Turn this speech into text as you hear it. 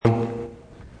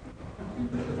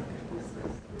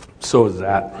So is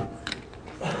that.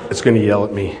 It's going to yell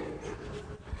at me.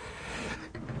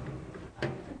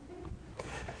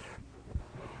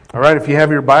 All right, if you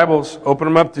have your Bibles, open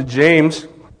them up to James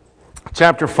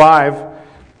chapter 5. I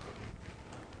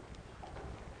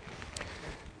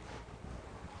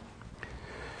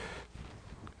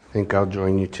think I'll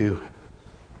join you too.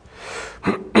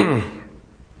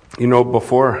 You know,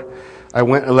 before I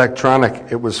went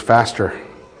electronic, it was faster.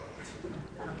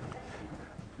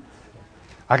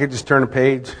 I could just turn a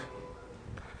page.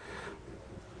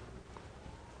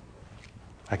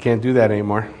 I can't do that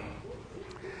anymore.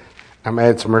 I'm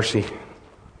at its mercy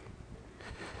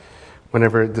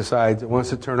whenever it decides it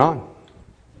wants to turn on.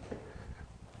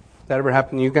 That ever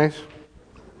happened to you guys?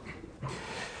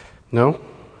 No?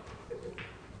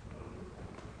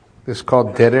 This is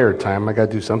called dead air time. I got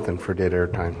to do something for dead air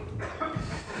time.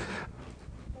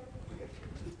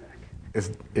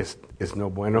 It's no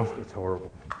bueno. It's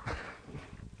horrible.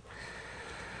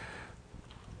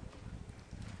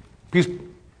 Please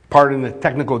pardon the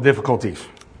technical difficulties.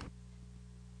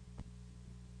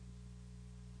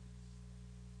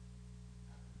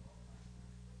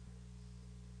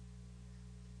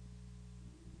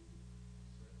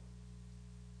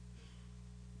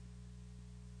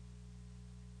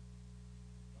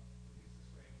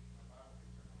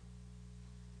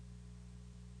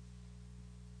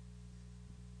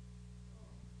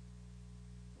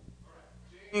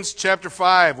 James chapter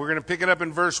 5. We're going to pick it up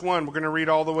in verse 1. We're going to read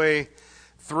all the way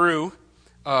through.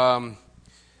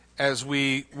 As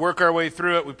we work our way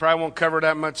through it, we probably won't cover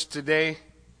that much today.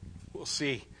 We'll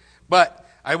see. But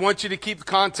I want you to keep the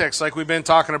context like we've been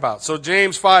talking about. So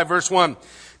James 5, verse 1.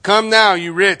 Come now,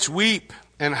 you rich, weep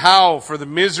and howl for the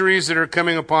miseries that are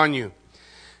coming upon you.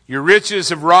 Your riches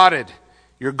have rotted.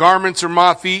 Your garments are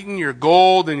moth-eaten. Your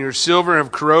gold and your silver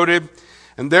have corroded.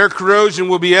 And their corrosion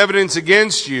will be evidence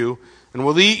against you, and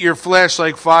will eat your flesh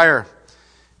like fire.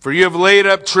 For you have laid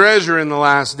up treasure in the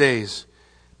last days.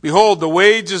 Behold, the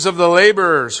wages of the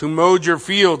laborers who mowed your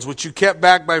fields, which you kept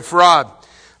back by fraud,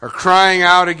 are crying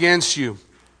out against you.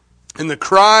 And the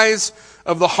cries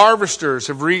of the harvesters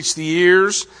have reached the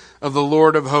ears of the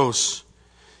Lord of hosts.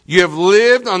 You have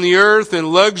lived on the earth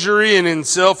in luxury and in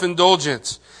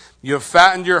self-indulgence. You have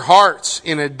fattened your hearts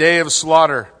in a day of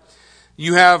slaughter.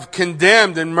 You have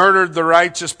condemned and murdered the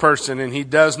righteous person, and he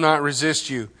does not resist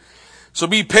you. So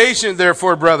be patient,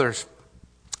 therefore, brothers,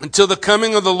 until the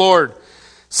coming of the Lord.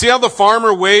 See how the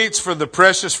farmer waits for the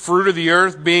precious fruit of the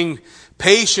earth, being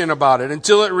patient about it,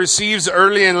 until it receives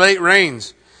early and late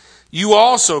rains. You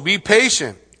also be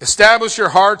patient. Establish your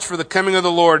hearts, for the coming of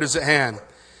the Lord is at hand.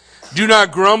 Do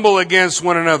not grumble against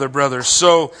one another, brothers,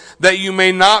 so that you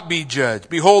may not be judged.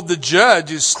 Behold, the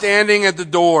judge is standing at the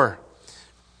door.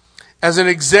 As an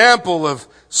example of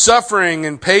suffering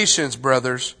and patience,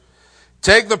 brothers,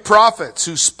 take the prophets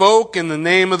who spoke in the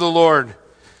name of the Lord.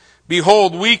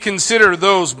 Behold, we consider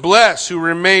those blessed who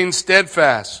remain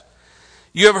steadfast.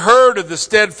 You have heard of the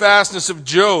steadfastness of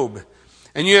Job,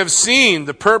 and you have seen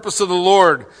the purpose of the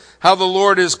Lord, how the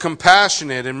Lord is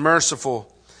compassionate and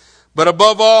merciful. But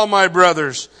above all, my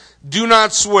brothers, do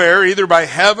not swear either by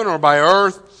heaven or by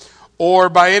earth or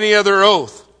by any other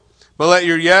oath. But let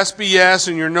your yes be yes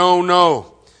and your no,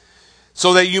 no,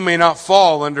 so that you may not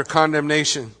fall under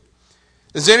condemnation.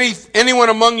 Is anyone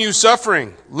among you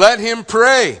suffering? Let him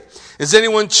pray. Is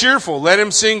anyone cheerful? Let him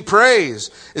sing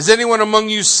praise. Is anyone among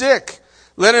you sick?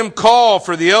 Let him call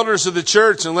for the elders of the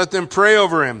church and let them pray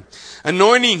over him,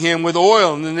 anointing him with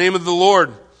oil in the name of the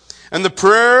Lord. And the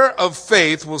prayer of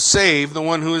faith will save the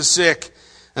one who is sick,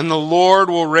 and the Lord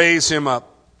will raise him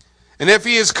up. And if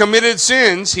he has committed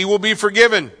sins, he will be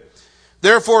forgiven.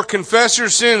 Therefore, confess your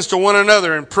sins to one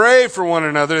another and pray for one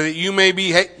another that you may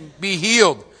be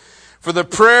healed. For the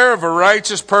prayer of a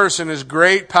righteous person is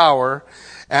great power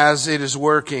as it is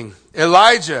working.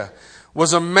 Elijah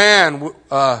was a man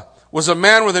with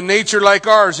a nature like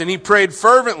ours, and he prayed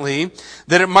fervently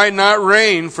that it might not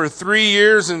rain for 3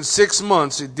 years and 6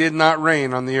 months. It did not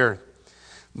rain on the earth.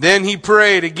 Then he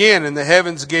prayed again, and the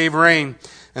heavens gave rain,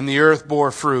 and the earth bore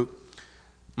fruit.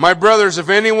 My brothers, if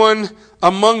anyone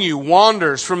among you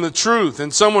wanders from the truth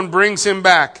and someone brings him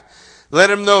back, let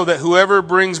him know that whoever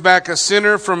brings back a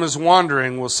sinner from his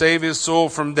wandering will save his soul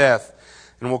from death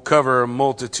and will cover a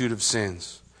multitude of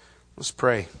sins. Let's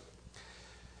pray.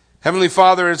 Heavenly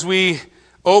Father, as we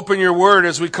open your word,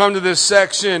 as we come to this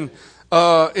section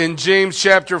in James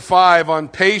chapter 5 on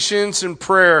patience and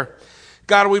prayer,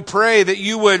 God, we pray that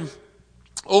you would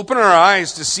open our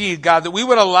eyes to see, God, that we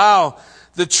would allow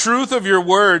the truth of your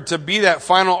word to be that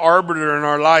final arbiter in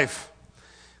our life.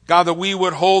 God, that we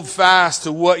would hold fast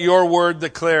to what your word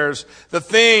declares, the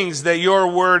things that your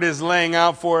word is laying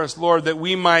out for us, Lord, that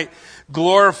we might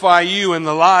glorify you in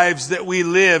the lives that we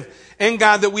live. And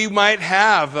God, that we might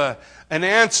have an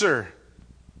answer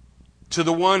to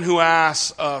the one who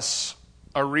asks us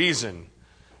a reason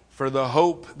for the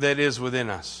hope that is within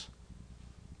us.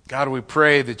 God, we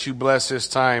pray that you bless this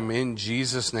time in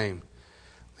Jesus' name.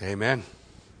 Amen.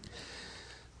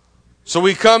 So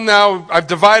we come now, I've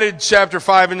divided chapter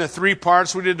 5 into 3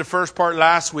 parts. We did the first part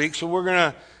last week, so we're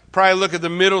going to probably look at the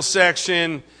middle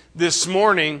section this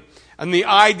morning and the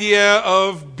idea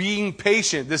of being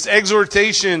patient, this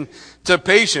exhortation to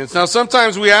patience. Now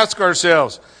sometimes we ask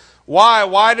ourselves,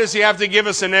 why does he have to give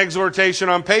us an exhortation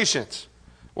on patience?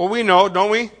 Well, we know,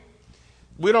 don't we?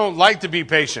 We don't like to be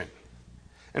patient.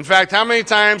 In fact, how many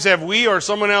times have we or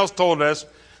someone else told us,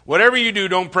 whatever you do,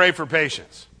 don't pray for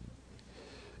patience?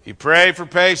 You pray for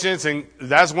patience, and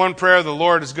that's one prayer the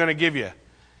Lord is going to give you.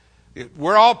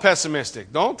 We're all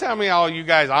pessimistic. Don't tell me all you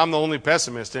guys, I'm the only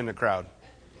pessimist in the crowd.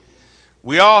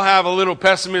 We all have a little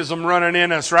pessimism running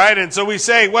in us, right? And so we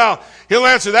say, well, he'll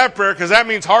answer that prayer because that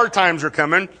means hard times are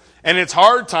coming. And it's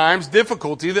hard times,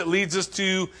 difficulty, that leads us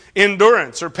to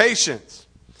endurance or patience.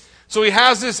 So he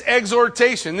has this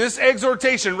exhortation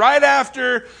right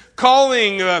after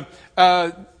calling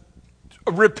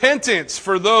repentance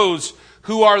for those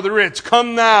who are the rich.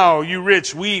 Come now, you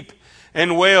rich, weep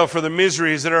and wail for the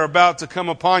miseries that are about to come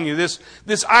upon you.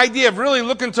 This idea of really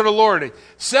looking to the Lord,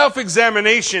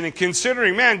 self-examination and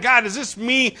considering, man, God, is this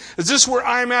me? Is this where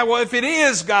I'm at? Well, if it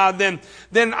is, God,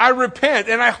 then I repent.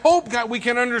 And I hope, God, we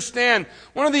can understand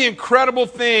one of the incredible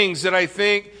things that I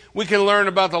think we can learn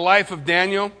about the life of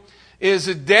Daniel is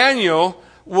that Daniel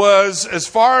was, as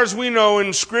far as we know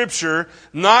in Scripture,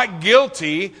 not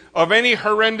guilty of any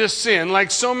horrendous sin like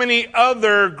so many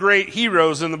other great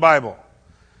heroes in the Bible.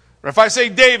 If I say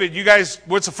David, you guys,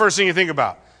 what's the first thing you think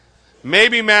about?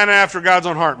 Maybe man after God's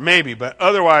own heart, maybe, but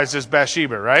otherwise it's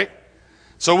Bathsheba, right?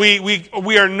 So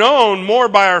we are known more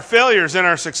by our failures than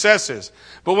our successes.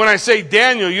 But when I say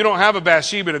Daniel, you don't have a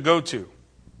Bathsheba to go to.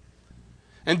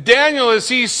 And Daniel, as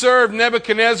he served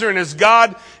Nebuchadnezzar and as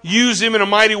God used him in a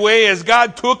mighty way, as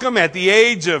God took him at the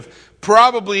age of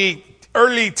probably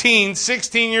early teens,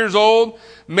 16 years old,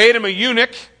 made him a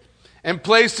eunuch and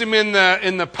placed him in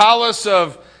the palace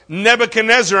of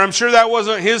Nebuchadnezzar. I'm sure that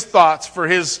wasn't his thoughts for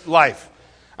his life.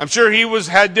 I'm sure he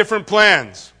had different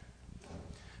plans.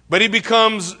 But he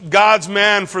becomes God's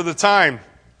man for the time.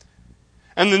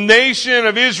 And the nation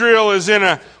of Israel is in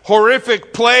a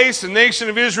horrific place. The nation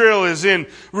of Israel is in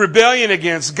rebellion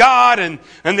against God. And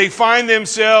they find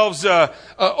themselves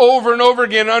over and over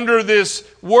again under this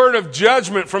word of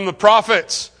judgment from the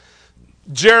prophets.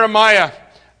 Jeremiah,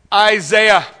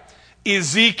 Isaiah,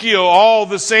 Ezekiel, all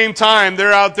the same time,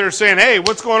 they're out there saying, hey,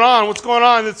 what's going on? What's going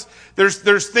on?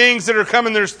 There's things that are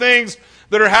coming. There's things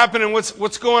that are happening.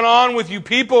 What's going on with you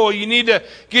people? You need to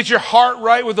get your heart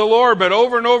right with the Lord. But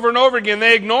over and over and over again,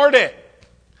 they ignored it.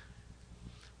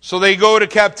 So they go to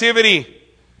captivity.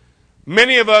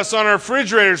 Many of us on our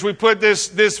refrigerators, we put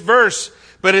this verse,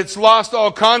 but it's lost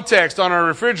all context on our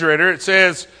refrigerator. It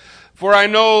says, for I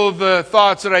know the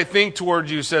thoughts that I think toward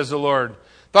you, says the Lord.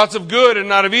 Thoughts of good and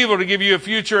not of evil, to give you a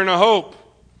future and a hope.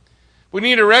 We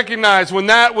need to recognize when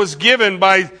that was given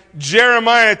by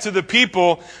Jeremiah to the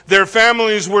people, their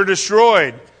families were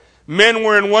destroyed. Men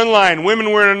were in one line,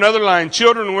 women were in another line,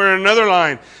 children were in another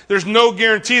line. There's no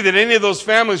guarantee that any of those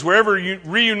families were ever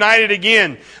reunited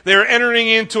again. They were entering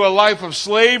into a life of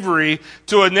slavery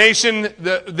to a nation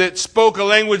that spoke a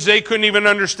language they couldn't even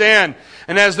understand.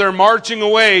 And as they're marching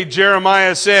away,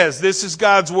 Jeremiah says, this is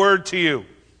God's word to you.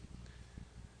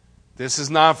 This is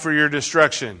not for your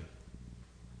destruction.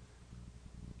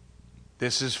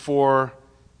 This is for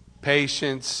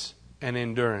patience and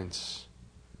endurance.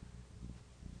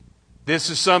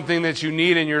 This is something that you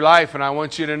need in your life, and I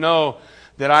want you to know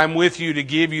that I'm with you to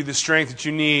give you the strength that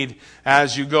you need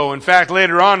as you go. In fact,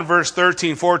 later on in verse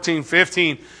 13, 14,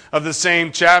 15 of the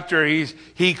same chapter,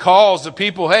 he calls the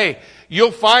people, hey,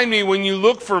 you'll find me when you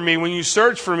look for me, when you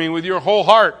search for me with your whole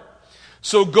heart.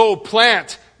 So go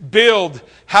plant, build,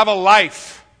 have a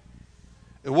life.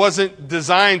 It wasn't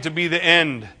designed to be the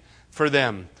end for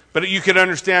them. But you could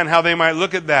understand how they might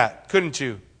look at that, couldn't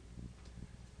you?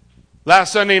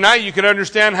 Last Sunday night, you could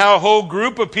understand how a whole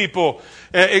group of people,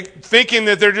 thinking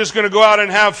that they're just going to go out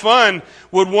and have fun,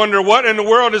 would wonder what in the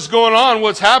world is going on,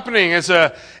 what's happening as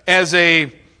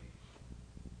a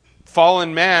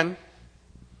fallen man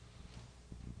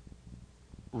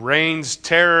rains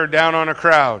terror down on a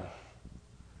crowd.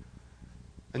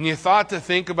 And you thought to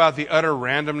think about the utter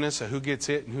randomness of who gets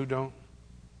hit and who don't.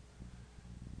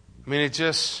 I mean, it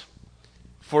just,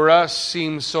 for us,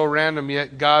 seems so random,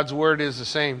 yet God's word is the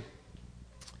same.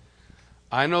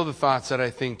 I know the thoughts that I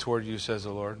think toward you, says the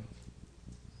Lord.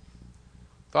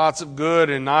 Thoughts of good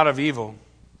and not of evil.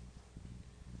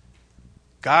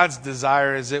 God's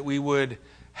desire is that we would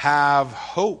have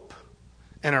hope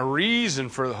and a reason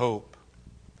for the hope.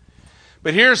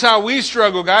 But here's how we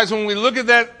struggle, guys. When we look at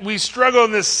that, we struggle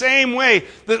in the same way.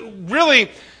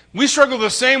 We struggle the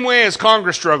same way as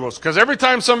Congress struggles. Because every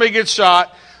time somebody gets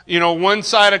shot, one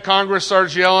side of Congress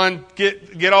starts yelling,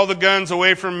 get all the guns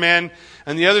away from men.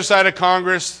 And the other side of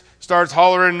Congress starts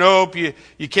hollering, nope,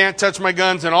 you can't touch my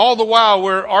guns. And all the while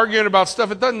we're arguing about stuff.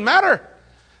 It doesn't matter.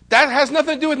 That has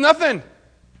nothing to do with nothing.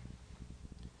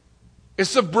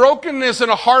 It's the brokenness in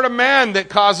the heart of man that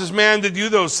causes man to do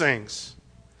those things.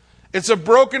 It's a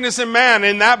brokenness in man,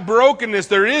 and that brokenness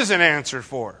there is an answer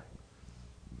for.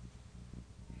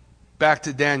 Back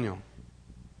to Daniel.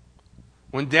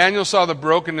 When Daniel saw the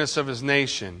brokenness of his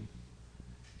nation,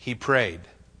 he prayed.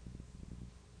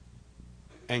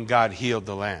 And God healed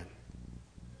the land.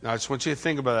 Now I just want you to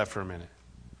think about that for a minute.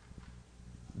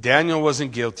 Daniel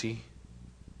wasn't guilty.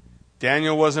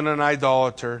 Daniel wasn't an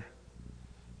idolater.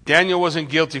 Daniel wasn't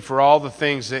guilty for all the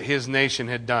things that his nation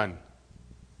had done.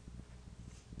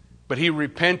 But he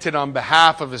repented on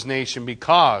behalf of his nation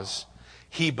because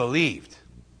he believed.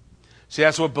 See,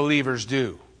 that's what believers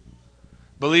do.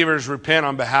 Believers repent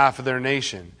on behalf of their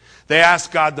nation. They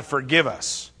ask God to forgive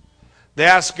us. They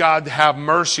ask God to have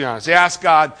mercy on us. They ask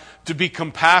God to be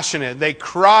compassionate. They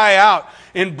cry out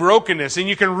in brokenness. And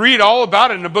you can read all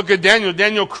about it in the book of Daniel.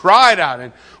 Daniel cried out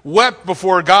and wept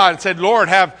before God and said, Lord,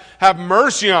 have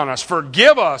mercy on us.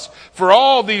 Forgive us for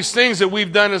all these things that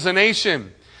we've done as a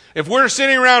nation. If we're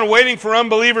sitting around waiting for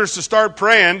unbelievers to start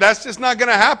praying, that's just not going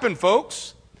to happen,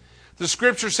 folks. The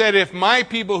scripture said, if my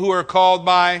people who are called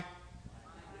by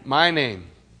my name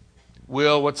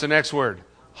will, what's the next word?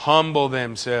 Humble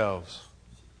themselves.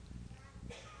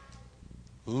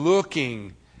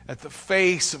 Looking at the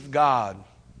face of God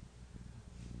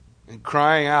and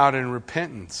crying out in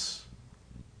repentance.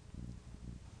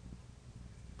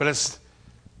 But it's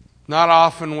not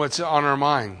often what's on our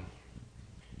mind.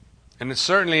 And it's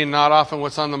certainly not often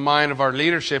what's on the mind of our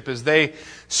leadership as they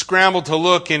scramble to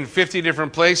look in 50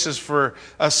 different places for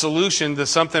a solution to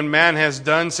something man has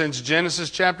done since Genesis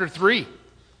chapter 3.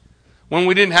 When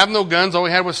we didn't have no guns, all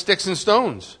we had was sticks and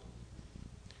stones.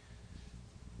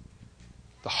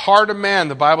 The heart of man,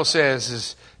 the Bible says,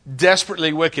 is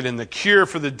desperately wicked, and the cure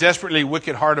for the desperately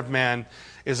wicked heart of man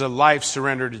is a life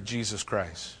surrendered to Jesus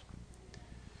Christ.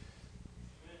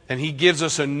 And He gives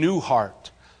us a new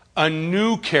heart, a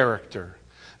new character.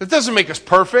 That doesn't make us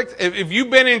perfect. If you've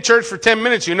been in church for 10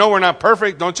 minutes, you know we're not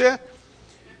perfect, don't you?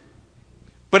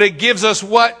 But it gives us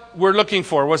what we're looking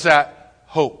for. What's that?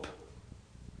 Hope.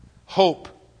 Hope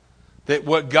that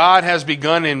what God has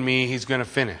begun in me, He's going to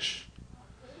finish.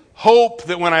 Hope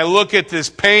that when I look at this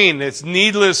pain, this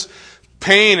needless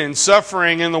pain and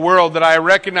suffering in the world, that I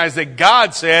recognize that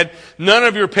God said, none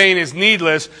of your pain is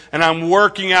needless, and I'm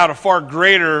working out a far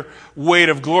greater weight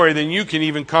of glory than you can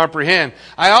even comprehend.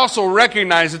 I also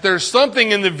recognize that there's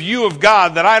something in the view of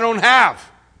God that I don't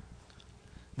have,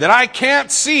 that I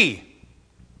can't see.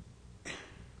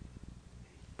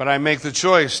 But I make the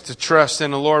choice to trust in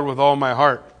the Lord with all my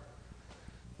heart.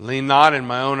 Lean not in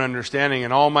my own understanding.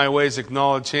 In all my ways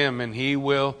acknowledge Him, and He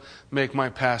will make my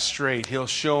path straight. He'll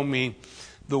show me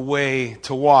the way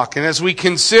to walk. And as we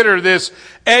consider this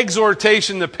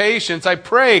exhortation to patience, I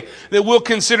pray that we'll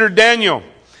consider Daniel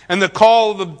and the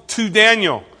call to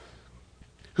Daniel,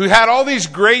 who had all these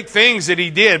great things that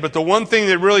he did. But the one thing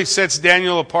that really sets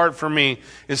Daniel apart for me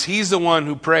is he's the one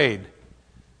who prayed.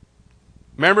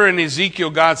 Remember in Ezekiel,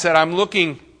 God said, I'm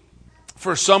looking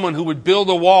for someone who would build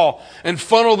a wall and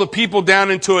funnel the people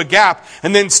down into a gap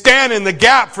and then stand in the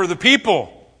gap for the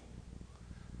people.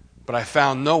 But I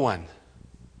found no one.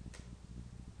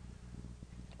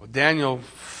 Well, Daniel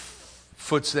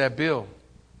foots that bill.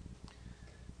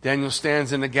 Daniel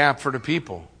stands in the gap for the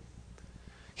people.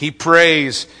 He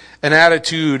prays an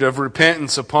attitude of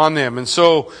repentance upon them. And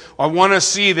so I want to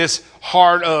see this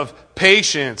heart of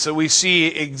patience that we see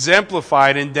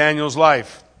exemplified in Daniel's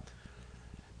life.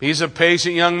 He's a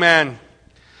patient young man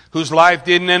whose life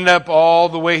didn't end up all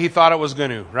the way he thought it was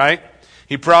going to, right?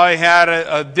 He probably had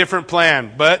a different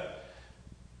plan, but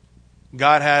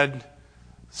God had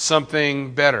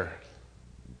something better.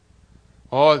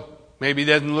 Oh, maybe it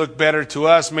doesn't look better to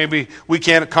us. Maybe we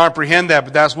can't comprehend that,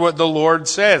 but that's what the Lord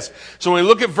says. So when we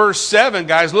look at verse 7,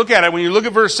 guys, look at it. When you look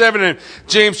at verse 7 in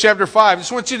James chapter 5, I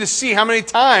just want you to see how many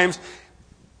times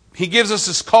He gives us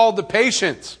this call to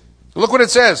patience. Look what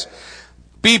it says.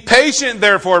 Be patient,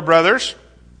 therefore, brothers,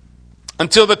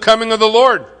 until the coming of the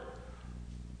Lord.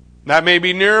 That may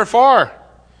be near or far.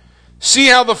 See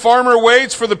how the farmer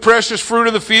waits for the precious fruit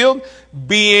of the field,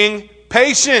 being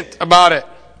patient about it,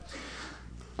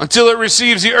 until it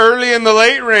receives the early and the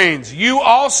late rains. You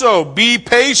also be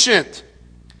patient.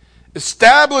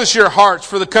 Establish your hearts,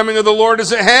 for the coming of the Lord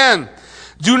is at hand.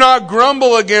 Do not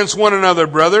grumble against one another,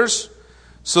 brothers,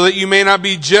 so that you may not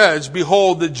be judged.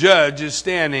 Behold, the judge is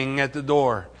standing at the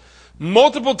door.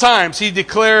 Multiple times he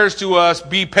declares to us,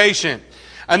 be patient.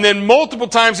 And then multiple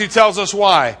times he tells us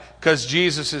why. Because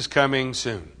Jesus is coming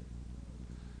soon.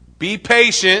 Be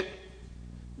patient.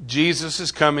 Jesus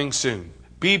is coming soon.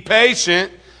 Be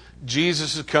patient.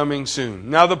 Jesus is coming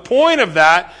soon. Now the point of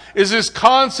that is this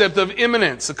concept of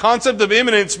imminence. The concept of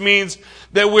imminence means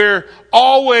that we're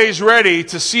always ready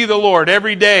to see the Lord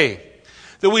every day.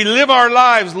 That we live our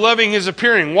lives loving His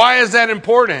appearing. Why is that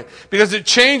important? Because it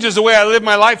changes the way I live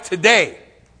my life today.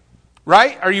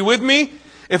 Right? Are you with me?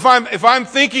 If I'm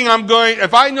thinking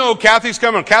if I know Kathy's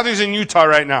coming, Kathy's in Utah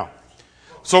right now.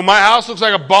 So my house looks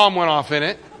like a bomb went off in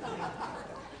it.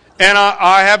 And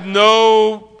I have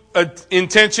no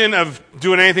intention of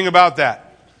doing anything about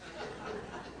that.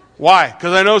 Why?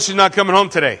 Because I know she's not coming home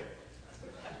today.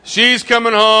 She's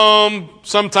coming home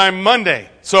sometime Monday.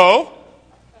 So,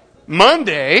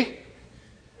 Monday,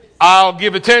 I'll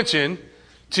give attention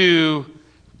to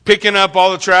picking up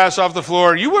all the trash off the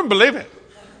floor. You wouldn't believe it.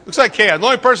 Looks like chaos. The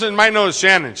only person that might know is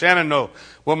Shannon. Shannon knows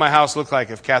what my house looked like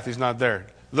if Kathy's not there.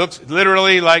 Looks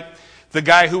literally like the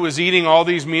guy who was eating all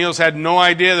these meals had no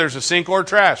idea there's a sink or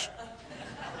trash.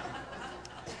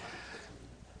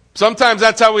 Sometimes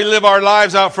that's how we live our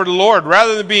lives out for the Lord.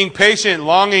 Rather than being patient,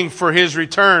 longing for His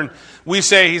return, we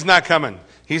say, He's not coming.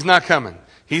 He's not coming.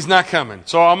 He's not coming.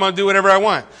 So I'm going to do whatever I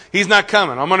want. He's not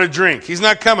coming. I'm going to drink. He's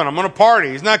not coming. I'm going to party.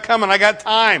 He's not coming. I got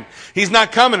time. He's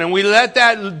not coming. And we let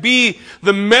that be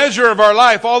the measure of our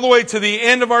life all the way to the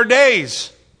end of our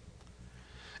days.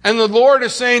 And the Lord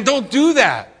is saying, don't do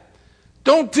that.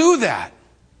 Don't do that.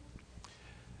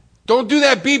 Don't do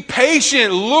that. Be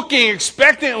patient, looking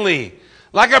expectantly,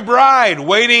 like a bride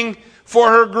waiting for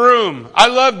her groom. I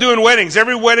love doing weddings.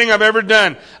 Every wedding I've ever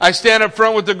done, I stand up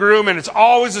front with the groom, and it's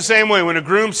always the same way. When a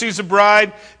groom sees a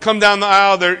bride come down the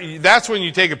aisle, that's when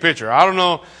you take a picture. I don't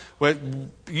know,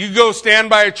 you go stand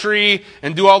by a tree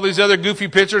and do all these other goofy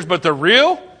pictures, but the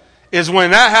real is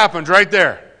when that happens right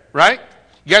there, right?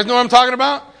 You guys know what I'm talking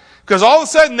about? Because all of a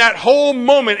sudden that whole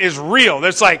moment is real.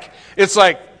 It's like,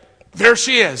 there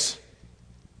she is.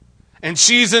 And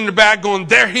she's in the back going,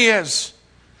 there he is.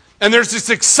 And there's this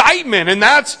excitement, and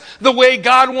that's the way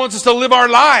God wants us to live our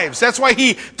lives. That's why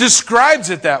He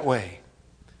describes it that way.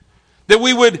 That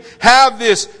we would have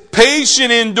this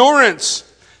patient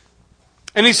endurance.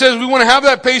 And He says we want to have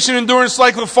that patient endurance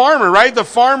like the farmer, right? The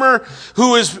farmer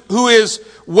who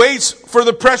waits for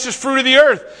the precious fruit of the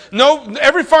earth. No,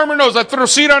 every farmer knows I throw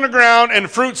seed on the ground and the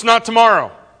fruit's not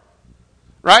tomorrow.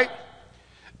 Right?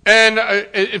 And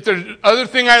if there's other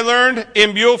thing I learned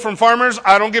in Buell from farmers,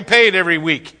 I don't get paid every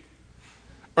week.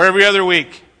 Or every other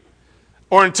week.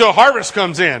 Or until harvest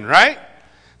comes in, right?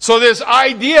 So this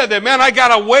idea that, man, I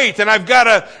gotta wait and I've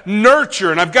gotta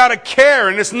nurture and I've gotta care.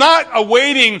 And it's not a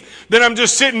waiting that I'm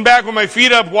just sitting back with my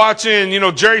feet up watching,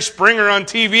 Jerry Springer on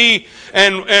TV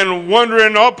and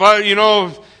wondering,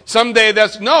 someday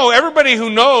no, everybody who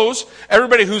knows,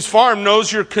 everybody who's farmed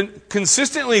knows you're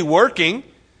consistently working.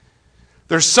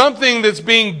 There's something that's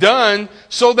being done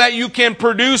so that you can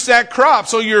produce that crop.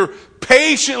 So you're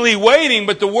patiently waiting,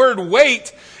 but the word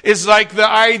wait is like the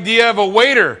idea of a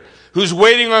waiter who's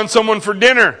waiting on someone for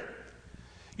dinner.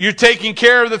 You're taking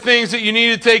care of the things that you need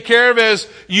to take care of as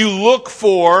you look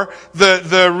for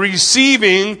the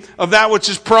receiving of that which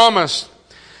is promised.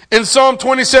 In Psalm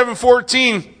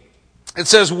 27:14, it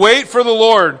says, wait for the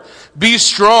Lord, be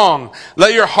strong,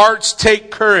 let your hearts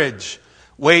take courage.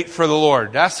 Wait for the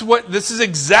Lord. This is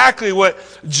exactly what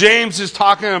James is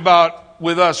talking about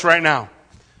with us right now.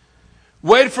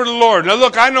 Wait for the Lord. Now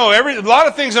look, I know a lot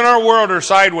of things in our world are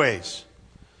sideways.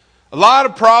 A lot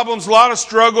of problems, a lot of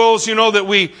struggles, that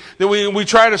we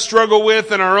try to struggle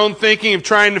with in our own thinking of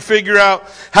trying to figure out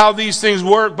how these things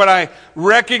work. But I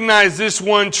recognize this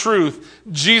one truth.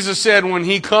 Jesus said when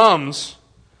He comes,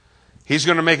 He's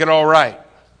going to make it all right.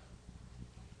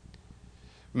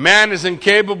 Man is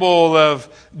incapable of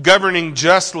governing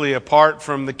justly apart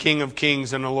from the King of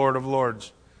Kings and the Lord of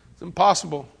Lords. It's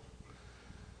impossible.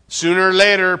 Sooner or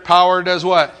later, power does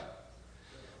what?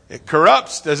 It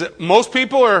corrupts. Does it? Most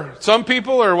people or some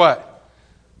people or what?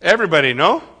 Everybody,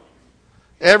 no?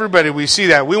 Everybody, we see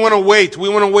that. We want to wait. We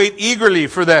want to wait eagerly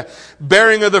for the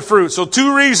bearing of the fruit. So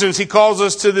 2 reasons he calls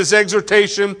us to this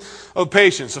exhortation of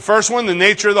patience. The first one, the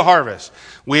nature of the harvest.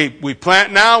 We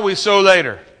plant now, we sow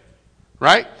later.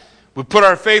 Right? We put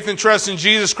our faith and trust in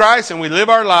Jesus Christ, and we live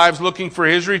our lives looking for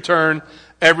His return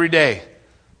every day.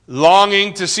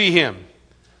 Longing to see Him.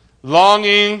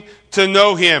 Longing to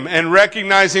know Him. And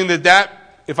recognizing that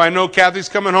if I know Kathy's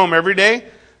coming home every day,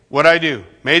 what I do?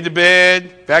 Made the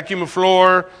bed, vacuum the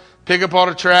floor, pick up all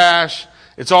the trash.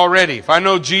 It's all ready. If I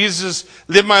know Jesus,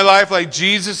 live my life like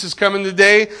Jesus is coming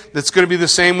today, that's going to be the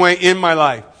same way in my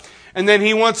life. And then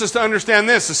he wants us to understand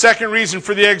this. The second reason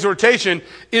for the exhortation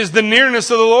is the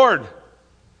nearness of the Lord.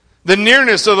 The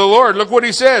nearness of the Lord. Look what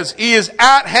he says. He is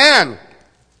at hand.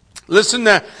 Listen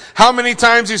to how many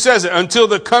times he says it. Until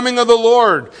the coming of the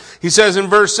Lord. He says in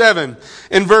verse 7.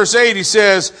 In verse 8 he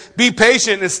says, be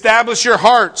patient and establish your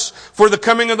hearts, for the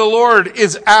coming of the Lord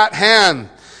is at hand.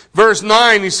 Verse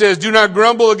 9 he says, do not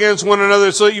grumble against one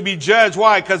another so that you be judged.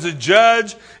 Why? Because the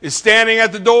judge is standing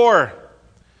at the door.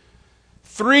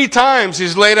 3 times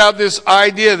he's laid out this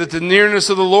idea that the nearness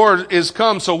of the Lord is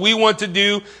come. So we want to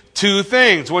do 2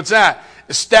 things. What's that?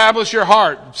 Establish your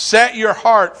heart. Set your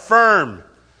heart firm.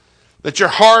 That your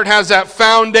heart has that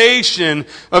foundation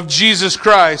of Jesus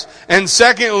Christ. And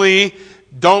secondly,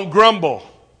 don't grumble.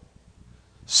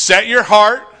 Set your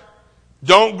heart.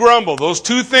 Don't grumble. Those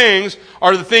 2 things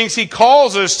are the things he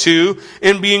calls us to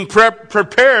in being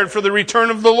prepared for the return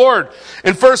of the Lord.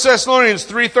 In 1 Thessalonians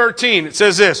 3:13, it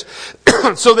says this,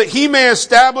 so that he may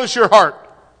establish your heart,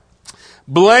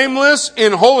 blameless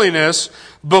in holiness,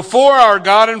 before our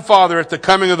God and Father at the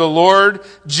coming of the Lord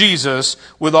Jesus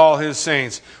with all His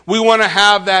saints. We want to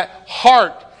have that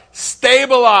heart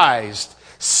stabilized,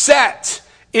 set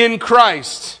in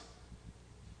Christ.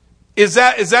 Is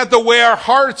that the way our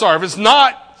hearts are? If it's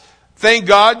not, thank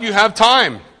God you have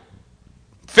time.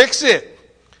 Fix it.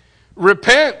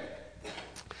 Repent.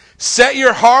 Set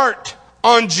your heart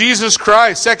on Jesus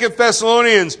Christ. 2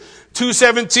 Thessalonians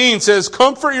 2:17 says,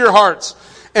 comfort your hearts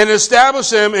and establish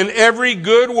them in every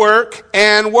good work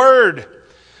and word.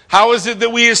 How is it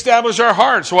that we establish our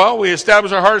hearts? Well, we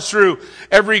establish our hearts through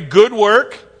every good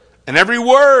work and every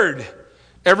word.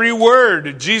 Every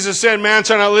word. Jesus said, man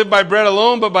shall not live by bread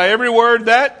alone, but by every word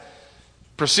that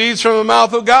proceeds from the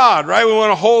mouth of God. Right? We want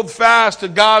to hold fast to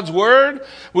God's word.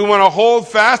 We want to hold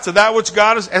fast to that which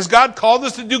God has God called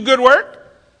us to do good work?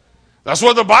 That's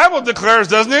what the Bible declares,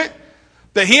 doesn't it?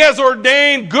 That He has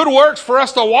ordained good works for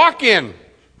us to walk in.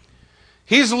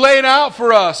 He's laid out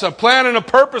for us a plan and a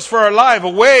purpose for our life, a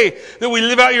way that we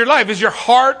live out your life. Is your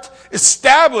heart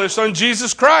established on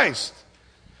Jesus Christ?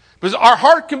 Because our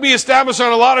heart can be established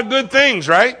on a lot of good things,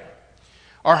 right?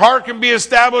 Our heart can be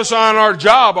established on our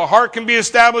job. Our heart can be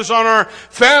established on our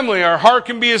family. Our heart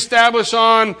can be established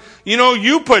on,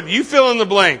 you fill in the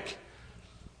blank.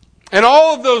 And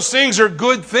all of those things are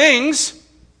good things,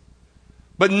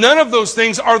 but none of those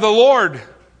things are the Lord.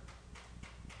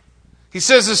 He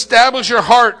says, establish your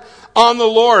heart on the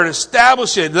Lord.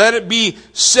 Establish it. Let it be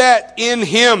set in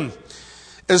Him.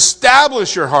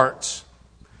 Establish your hearts.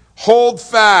 Hold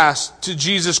fast to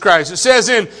Jesus Christ. It says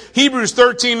in Hebrews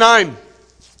 13:9,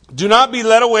 do not be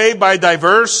led away by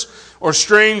diverse or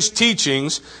strange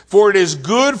teachings, for it is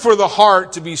good for the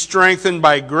heart to be strengthened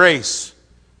by grace,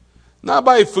 not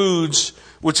by foods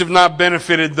which have not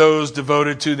benefited those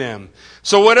devoted to them.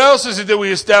 So what else is it that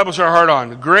we establish our heart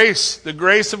on? Grace, the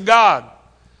grace of God.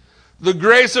 The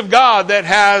grace of God that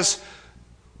has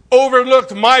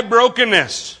overlooked my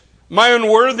brokenness, my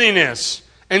unworthiness,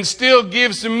 and still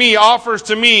offers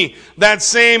to me that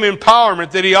same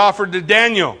empowerment that He offered to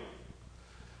Daniel.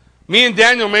 Me and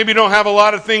Daniel maybe don't have a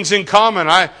lot of things in common.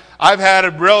 I've had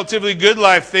a relatively good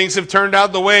life. Things have turned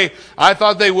out the way I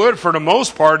thought they would for the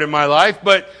most part in my life,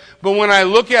 but when I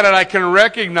look at it, I can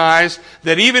recognize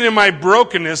that even in my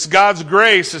brokenness, God's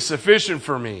grace is sufficient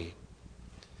for me.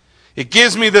 It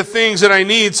gives me the things that I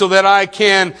need so that I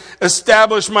can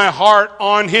establish my heart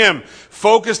on Him,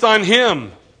 focused on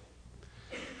Him.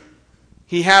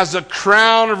 He has a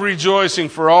crown of rejoicing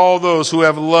for all those who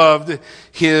have loved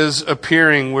His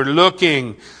appearing. We're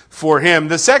looking for Him.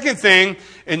 The second thing,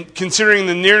 and considering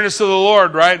the nearness of the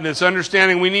Lord, right, and this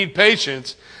understanding we need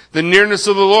patience, the nearness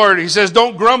of the Lord. He says,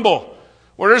 don't grumble.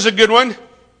 Well, there's a good one.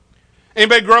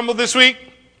 Anybody grumble this week?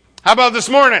 How about this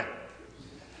morning?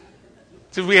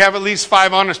 So we have at least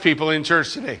 5 honest people in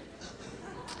church today.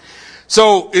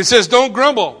 So it says, don't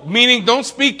grumble, meaning don't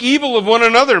speak evil of one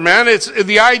another, man.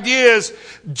 The idea is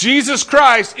Jesus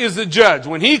Christ is the judge.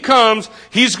 When He comes,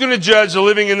 He's going to judge the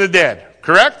living and the dead.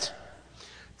 Correct?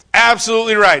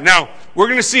 Absolutely right. Now, we're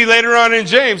going to see later on in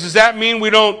James, does that mean we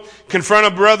don't confront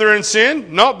a brother in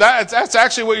sin? No, that's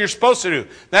actually what you're supposed to do.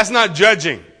 That's not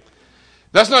judging.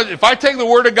 That's not, if I take the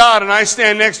Word of God and I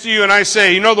stand next to you and I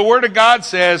say, the Word of God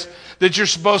says that you're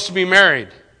supposed to be married,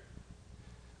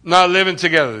 not living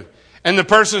together. And the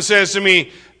person says to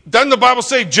me, doesn't the Bible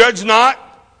say judge not?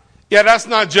 Yeah, that's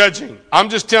not judging. I'm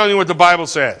just telling you what the Bible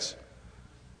says.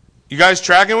 You guys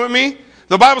tracking with me?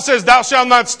 The Bible says, thou shalt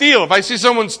not steal. If I see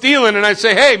someone stealing and I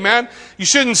say, hey, man, you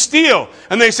shouldn't steal.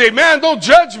 And they say, man, don't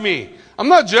judge me. I'm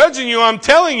not judging you. I'm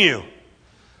telling you.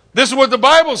 This is what the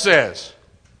Bible says.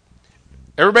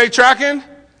 Everybody tracking?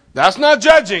 That's not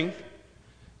judging.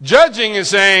 Judging is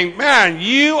saying, man,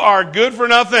 you are good for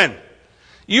nothing.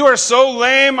 You are so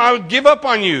lame, I would give up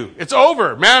on you. It's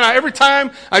over. Man, every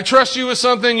time I trust you with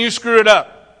something, you screw it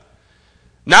up.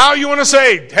 Now you want to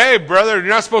say, hey, brother, you're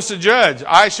not supposed to judge.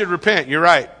 I should repent. You're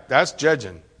right. That's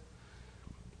judging.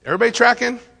 Everybody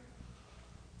tracking?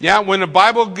 Yeah, when the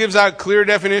Bible gives out clear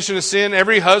definition of sin,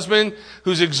 every husband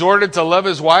who's exhorted to love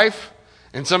his wife,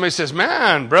 and somebody says,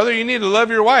 man, brother, you need to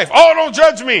love your wife. Oh, don't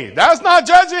judge me. That's not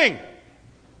judging.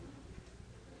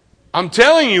 I'm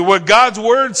telling you what God's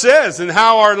Word says and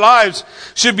how our lives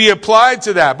should be applied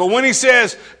to that. But when he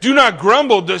says, do not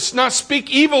grumble, do not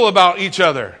speak evil about each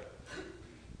other.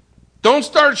 Don't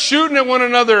start shooting at one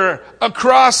another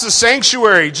across the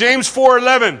sanctuary. James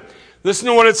 4:11. Listen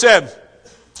to what it said.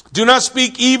 Do not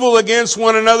speak evil against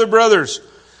one another, brothers.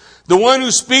 The one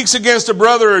who speaks against a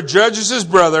brother or judges his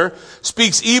brother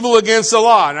speaks evil against the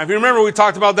law. Now, if you remember, we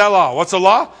talked about that law. What's the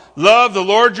law? Love the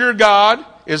Lord your God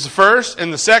is the first,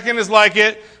 and the second is like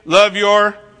it. Love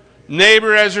your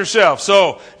neighbor as yourself.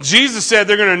 So, Jesus said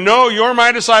they're going to know you're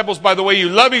my disciples by the way you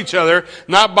love each other,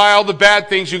 not by all the bad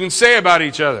things you can say about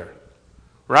each other.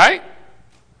 Right?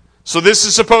 So this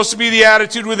is supposed to be the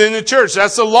attitude within the church.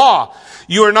 That's the law.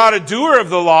 You are not a doer of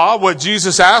the law, what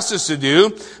Jesus asked us to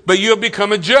do, but you have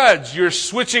become a judge. You're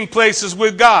switching places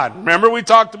with God. Remember, we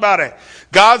talked about it.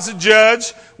 God's the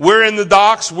judge. We're in the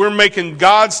docks. We're making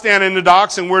God stand in the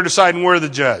docks, and we're deciding we're the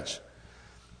judge.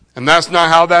 And that's not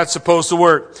how that's supposed to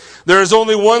work. There is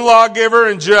only one lawgiver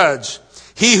and judge,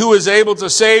 he who is able to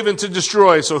save and to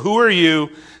destroy. So who are you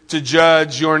to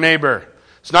judge your neighbor?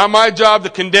 It's not my job to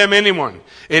condemn anyone.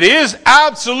 It is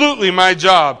absolutely my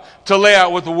job to lay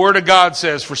out what the Word of God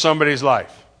says for somebody's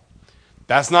life.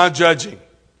 That's not judging.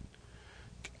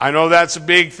 I know that's a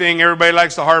big thing everybody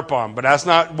likes to harp on, but that's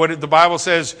not what the Bible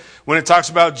says when it talks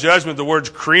about judgment. The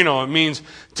word's krino. It means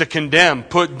to condemn,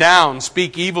 put down,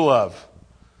 speak evil of.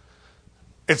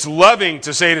 It's loving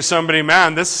to say to somebody,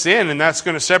 man, this is sin and that's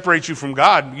going to separate you from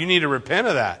God. You need to repent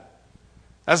of that.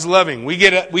 That's loving. We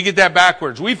get that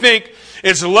backwards. We think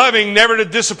it's loving never to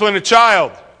discipline a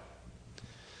child.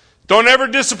 Don't ever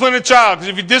discipline a child, because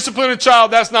if you discipline a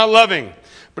child, that's not loving.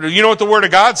 But you know what the Word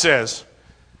of God says?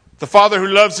 The father who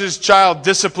loves his child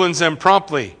disciplines them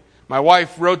promptly. My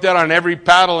wife wrote that on every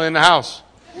paddle in the house.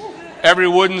 Every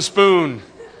wooden spoon.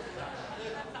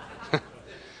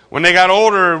 When they got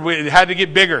older, it had to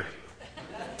get bigger.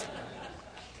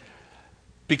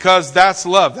 Because that's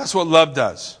love. That's what love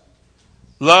does.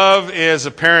 Love is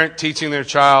a parent teaching their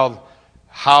child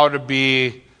how to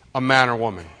be a man or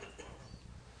woman.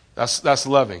 That's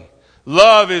loving.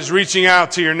 Love is reaching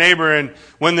out to your neighbor and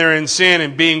when they're in sin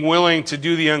and being willing to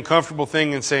do the uncomfortable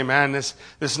thing and say, man, this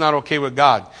is not okay with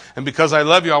God. And because I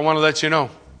love you, I want to let you know.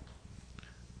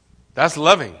 That's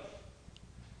loving.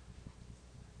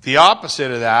 The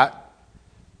opposite of that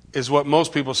is what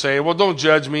most people say, well, don't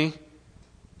judge me.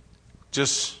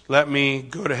 Just let me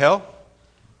go to hell.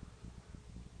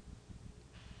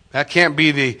 That can't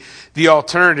be the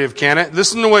alternative, can it?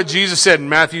 Listen to what Jesus said in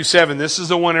Matthew 7. This is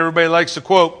the one everybody likes to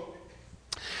quote.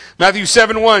 Matthew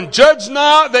 7:1. Judge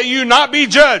not that you not be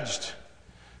judged.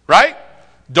 Right?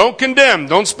 Don't condemn.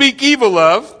 Don't speak evil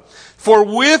of. For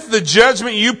with the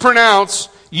judgment you pronounce,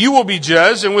 you will be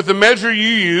judged. And with the measure you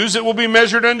use, it will be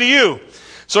measured unto you.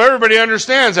 So everybody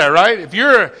understands that, right? If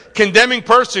you're a condemning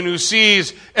person who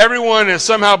sees everyone as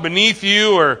somehow beneath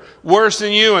you or worse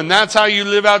than you, and that's how you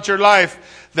live out your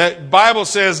life, that Bible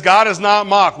says God is not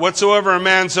mocked. Whatsoever a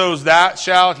man sows, that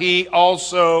shall he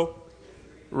also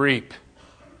reap.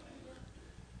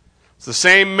 It's the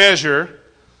same measure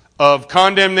of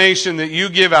condemnation that you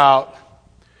give out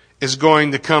is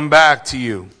going to come back to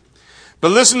you.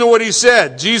 But listen to what he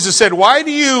said. Jesus said, why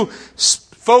do you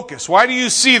focus? Why do you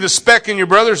see the speck in your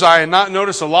brother's eye and not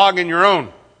notice a log in your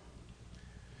own?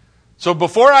 So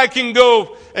before I can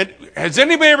go, and has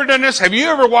anybody ever done this? Have you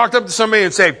ever walked up to somebody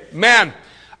and say, man,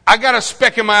 I got a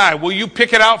speck in my eye. Will you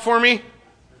pick it out for me?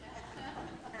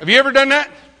 Have you ever done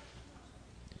that?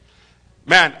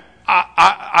 Man,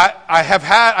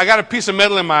 I got a piece of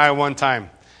metal in my eye one time.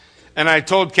 And I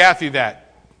told Kathy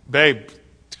that, babe,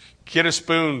 get a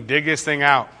spoon, dig this thing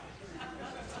out.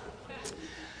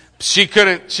 She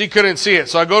couldn't see it.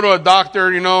 So I go to a doctor,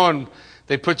 and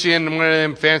they put you in one of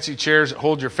them fancy chairs that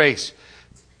hold your face.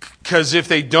 Because if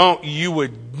they don't, you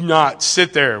would not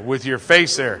sit there with your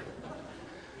face there.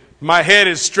 My head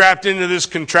is strapped into this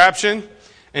contraption,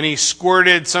 and he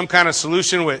squirted some kind of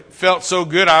solution. It felt so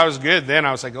good, I was good. Then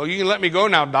I was like, oh, you can let me go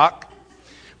now, doc.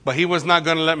 But he was not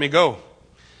going to let me go.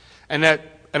 And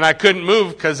I couldn't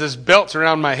move because his belt's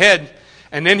around my head.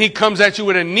 And then he comes at you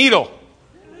with a needle.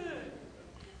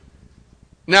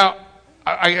 Now,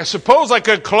 I suppose I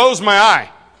could close my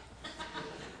eye.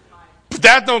 But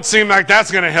that don't seem like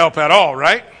that's going to help at all,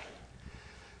 right?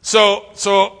 So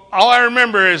all I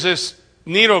remember is this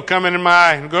needle coming in my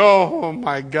eye and go, oh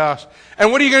my gosh.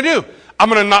 And what are you going to do? I'm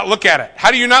going to not look at it.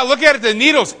 How do you not look at it? The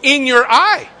needle's in your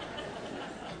eye.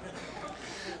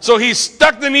 So he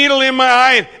stuck the needle in my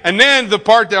eye, and then the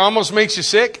part that almost makes you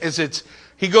sick is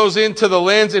he goes into the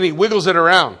lens and he wiggles it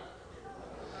around.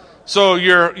 So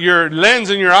your lens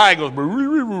in your eye goes,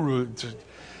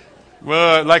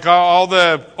 well, like all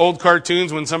the old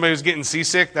cartoons when somebody was getting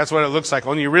seasick, that's what it looks like.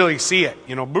 Only you really see it,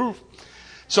 boof.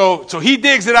 So he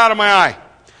digs it out of my eye.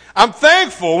 I'm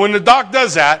thankful when the doc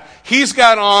does that. He's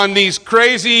got on these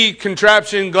crazy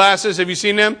contraption glasses. Have you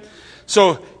seen them?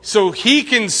 So he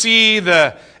can see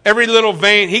every little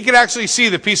vein. He could actually see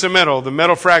the piece of metal, the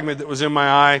metal fragment that was in my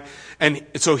eye. And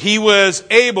so he was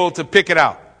able to pick it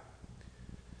out.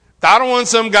 I don't want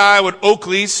some guy with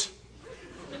Oakleys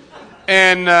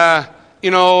and, I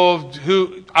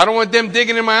don't want them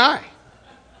digging in my eye.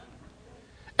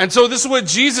 And so this is what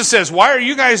Jesus says. Why are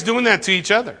you guys doing that to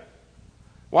each other?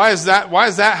 Why is that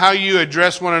how you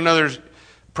address one another's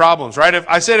problems, right?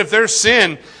 If there's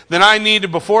sin, then I need to,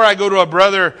 before I go to a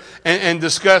brother and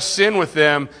discuss sin with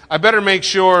them, I better make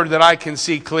sure that I can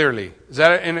see clearly.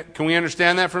 Can we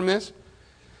understand that from this?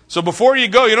 So before you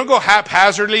go, you don't go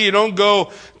haphazardly. You don't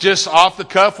go just off the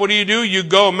cuff. What do? You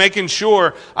go making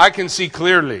sure I can see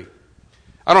clearly.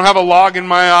 I don't have a log in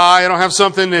my eye. I don't have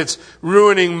something that's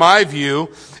ruining my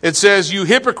view. It says, you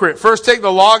hypocrite, first take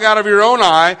the log out of your own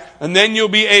eye, and then you'll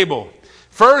be able.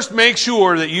 First, make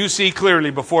sure that you see clearly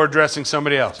before addressing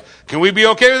somebody else. Can we be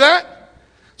okay with that?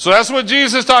 So that's what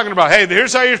Jesus is talking about. Hey,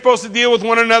 here's how you're supposed to deal with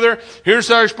one another. Here's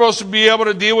how you're supposed to be able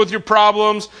to deal with your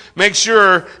problems. Make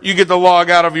sure you get the log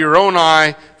out of your own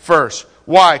eye first.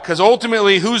 Why? Because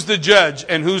ultimately, who's the judge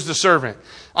and who's the servant?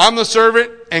 I'm the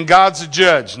servant and God's the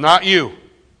judge, not you.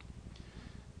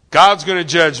 God's going to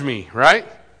judge me, right?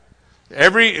 We're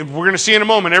going to see in a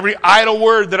moment, every idle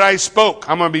word that I spoke,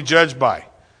 I'm going to be judged by.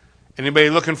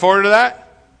 Anybody looking forward to that?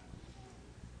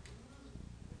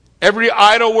 Every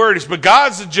idle word is, but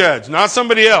God's the judge, not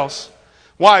somebody else.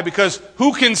 Why? Because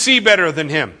who can see better than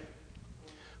Him?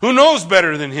 Who knows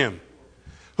better than Him?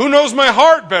 Who knows my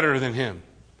heart better than Him?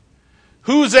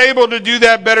 Who's able to do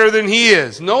that better than He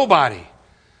is? Nobody.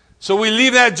 So we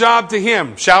leave that job to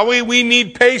Him. Shall we? We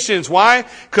need patience. Why?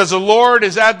 Because the Lord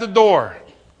is at the door.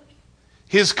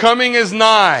 His coming is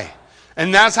nigh.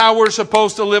 And that's how we're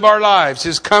supposed to live our lives.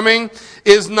 His coming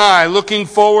is nigh, looking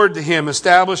forward to Him,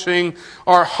 establishing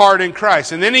our heart in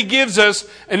Christ. And then He gives us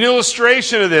an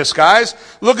illustration of this, guys.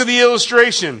 Look at the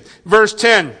illustration. Verse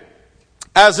 10.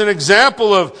 As an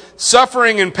example of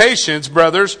suffering and patience,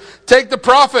 brothers, take the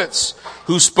prophets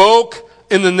who spoke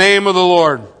in the name of the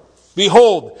Lord.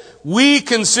 Behold, we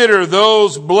consider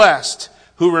those blessed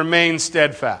who remain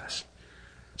steadfast.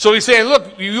 So he's saying,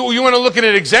 look, you want to look at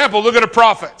an example, look at the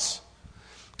prophets.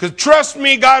 Because trust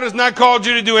me, God has not called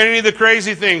you to do any of the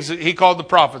crazy things that He called the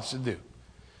prophets to do.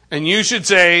 And you should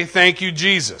say, thank you,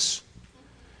 Jesus.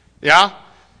 Yeah?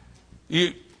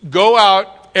 You go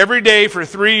out every day for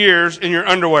 3 years in your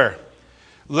underwear.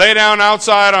 Lay down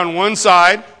outside on one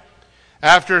side.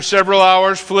 After several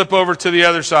hours, flip over to the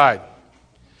other side.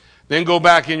 Then go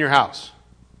back in your house.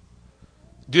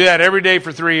 Do that every day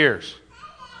for 3 years.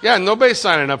 Yeah, nobody's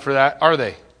signing up for that, are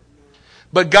they?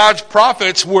 But God's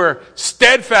prophets were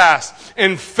steadfast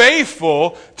and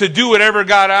faithful to do whatever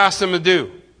God asked them to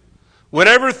do.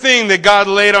 Whatever thing that God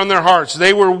laid on their hearts,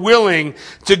 they were willing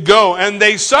to go. And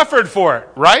they suffered for it,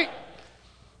 right?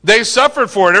 They suffered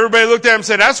for it. Everybody looked at him and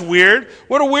said, that's weird.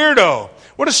 What a weirdo.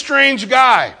 What a strange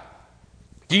guy.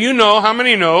 Do you know, how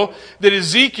many know, that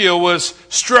Ezekiel was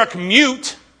struck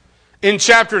mute in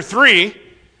chapter 3,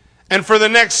 and for the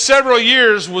next several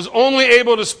years was only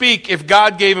able to speak if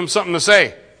God gave him something to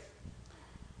say?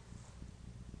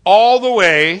 All the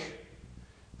way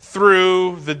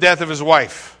through the death of his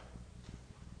wife.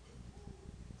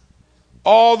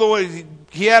 All the way,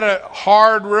 he had a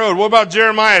hard road. What about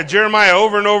Jeremiah? Jeremiah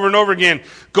over and over and over again,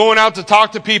 going out to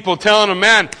talk to people, telling them,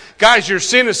 man, guys, your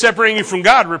sin is separating you from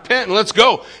God. Repent and let's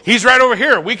go. He's right over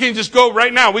here. We can just go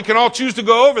right now. We can all choose to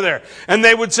go over there. And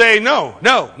they would say, no.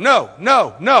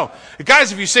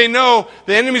 Guys, if you say no,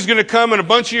 the enemy's going to come and a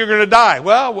bunch of you are going to die.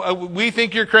 Well, we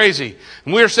think you're crazy.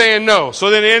 And we're saying no. So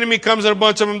then the enemy comes and a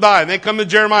bunch of them die. And they come to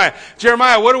Jeremiah.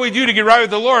 Jeremiah, what do we do to get right with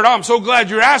the Lord? Oh, I'm so glad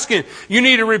you're asking. You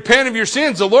need to repent of your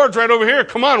sins. The Lord's right over here.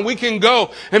 Come on, we can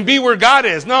go and be where God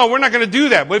is. No, we're not going to do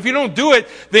that. But if you don't do it,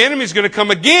 the enemy's going to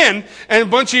come again and a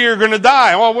bunch of you are going to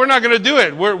die. Well, we're not going to do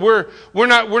it. We're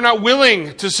not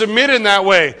willing to submit in that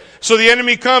way. So the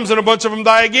enemy comes and a bunch of them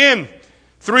die again.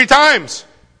 3 times.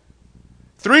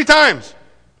 3 times.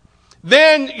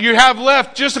 Then you have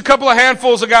left just a couple of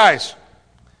handfuls of guys.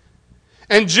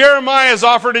 And Jeremiah is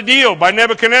offered a deal by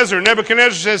Nebuchadnezzar.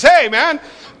 Nebuchadnezzar says, hey man,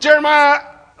 Jeremiah,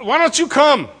 why don't you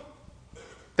come?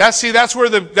 That's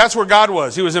where God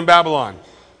was. He was in Babylon.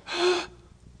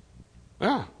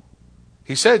 Yeah.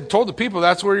 He told the people,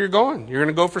 that's where you're going. You're going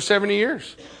to go for 70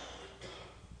 years.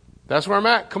 That's where I'm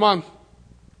at. Come on.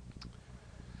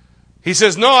 He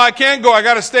says, no, I can't go. I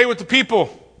got to stay with the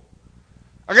people.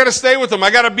 I got to stay with them. I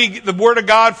got to be the word of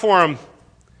God for them.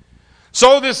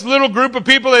 So this little group of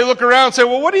people, they look around and say,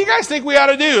 well, what do you guys think we ought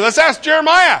to do? Let's ask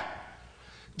Jeremiah.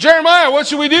 Jeremiah, what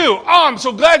should we do? Oh, I'm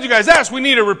so glad you guys asked. We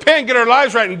need to repent, get our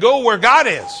lives right, and go where God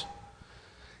is.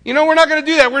 You know, we're not going to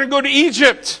do that. We're going to go to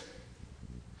Egypt.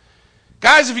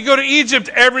 Guys, if you go to Egypt,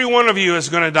 every one of you is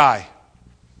going to die.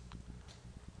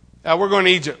 We're going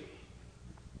to Egypt.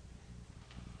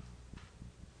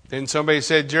 Then somebody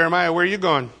said, Jeremiah, where are you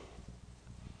going?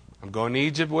 I'm going to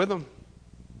Egypt with them.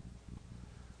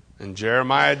 And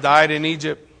Jeremiah died in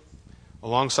Egypt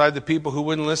alongside the people who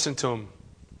wouldn't listen to him.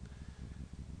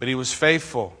 But he was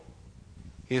faithful.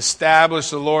 He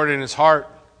established the Lord in his heart.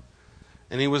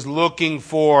 And he was looking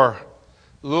for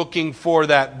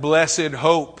that blessed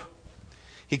hope.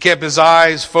 He kept his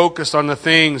eyes focused on the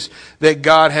things that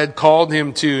God had called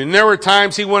him to. And there were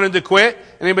times he wanted to quit.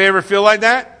 Anybody ever feel like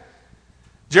that?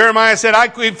 Jeremiah said,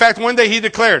 in fact, one day he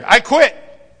declared, I quit.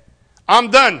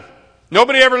 I'm done.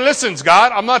 Nobody ever listens,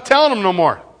 God. I'm not telling them no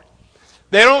more.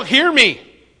 They don't hear me.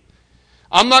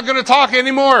 I'm not going to talk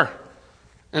anymore.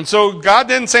 And so God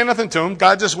didn't say nothing to him.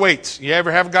 God just waits. You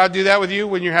ever have God do that with you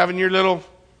when you're having your little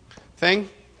thing?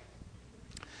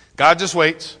 God just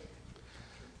waits.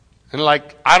 And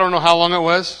I don't know how long it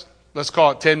was. Let's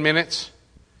call it 10 minutes.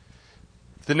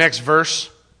 The next verse,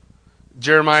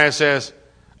 Jeremiah says,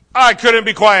 I couldn't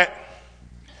be quiet.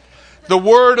 The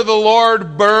word of the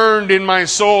Lord burned in my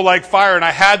soul like fire, and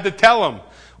I had to tell him.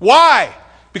 Why?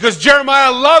 Because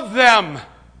Jeremiah loved them.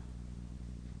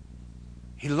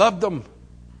 He loved them.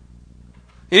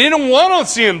 He didn't want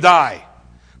to see them die.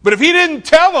 But if he didn't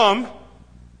tell them,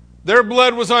 their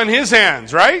blood was on his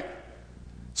hands, right?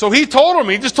 So he told them.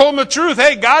 He just told them the truth.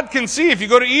 Hey, God can see if you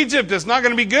go to Egypt, it's not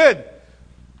going to be good.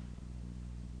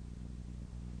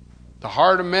 The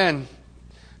heart of men.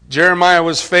 Jeremiah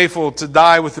was faithful to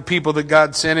die with the people that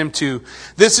God sent him to.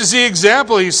 This is the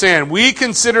example he's saying. We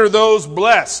consider those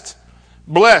blessed.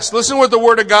 Blessed. Listen to what the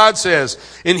Word of God says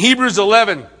in Hebrews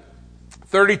 11,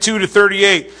 32 to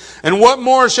 38. And what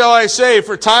more shall I say?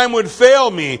 For time would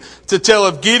fail me to tell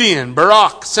of Gideon,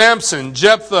 Barak, Samson,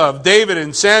 Jephthah, of David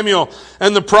and Samuel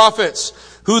and the prophets,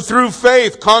 who through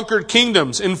faith conquered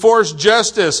kingdoms, enforced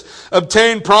justice,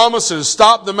 obtained promises,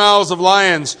 stopped the mouths of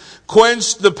lions,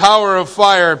 quenched the power of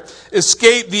fire,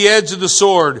 escaped the edge of the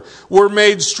sword, were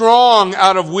made strong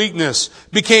out of weakness,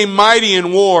 became mighty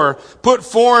in war, put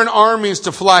foreign armies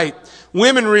to flight.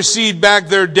 Women received back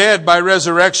their dead by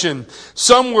resurrection.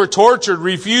 Some were tortured,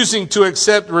 refusing to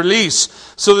accept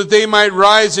release, so that they might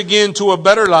rise again to a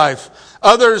better life.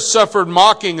 Others suffered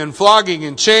mocking and flogging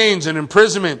and chains and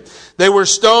imprisonment. They were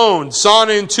stoned, sawn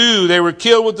in two. They were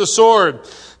killed with the sword.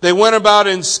 They went about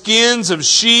in skins of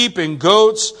sheep and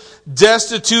goats,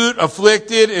 destitute,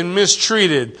 afflicted, and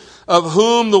mistreated, of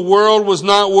whom the world was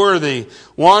not worthy,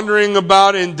 wandering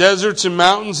about in deserts and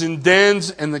mountains, in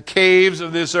dens and the caves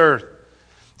of this earth.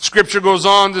 Scripture goes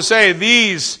on to say,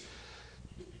 these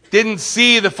didn't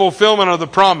see the fulfillment of the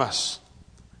promise,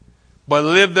 but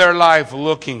lived their life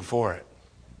looking for it.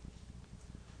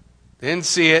 Didn't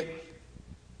see it,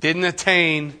 didn't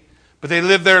attain, but they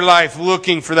lived their life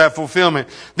looking for that fulfillment.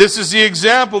 This is the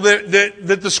example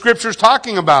that the Scripture's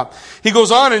talking about. He goes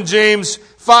on in James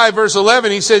 5 verse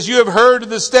 11, he says, you have heard of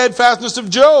the steadfastness of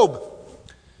Job.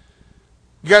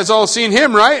 You guys all seen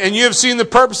him, right? And you have seen the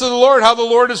purpose of the Lord, how the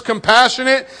Lord is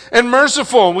compassionate and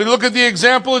merciful. And we look at the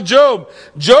example of Job.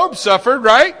 Job suffered,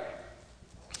 right?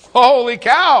 Holy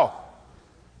cow.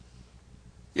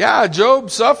 Yeah,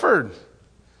 Job suffered.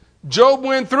 Job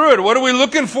went through it. What are we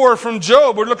looking for from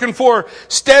Job? We're looking for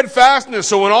steadfastness.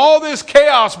 So when all this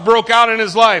chaos broke out in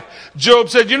his life, Job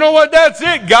said, you know what, that's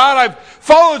it, God. I've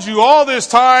followed you all this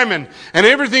time and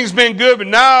everything's been good, but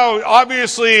now,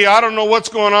 obviously, I don't know what's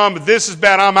going on, but this is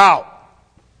bad, I'm out.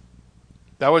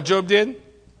 That what Job did?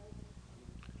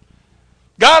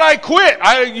 God, I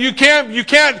quit. You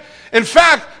can't. In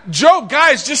fact, Job,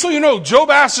 guys, just so you know, Job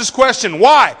asked this question,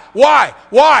 why?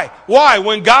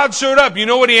 When God showed up, you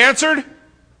know what he answered?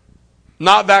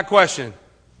 Not that question.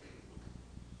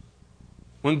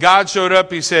 When God showed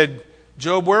up, he said,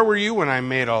 Job, where were you when I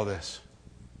made all this?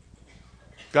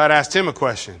 God asked him a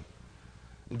question.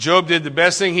 Job did the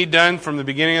best thing he'd done from the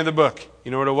beginning of the book.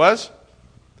 You know what it was?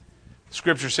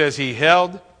 Scripture says he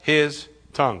held his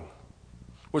tongue.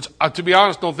 Which, to be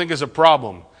honest, don't think is a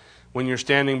problem when you're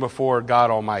standing before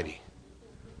God Almighty.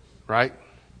 Right?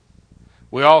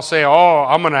 We all say, oh,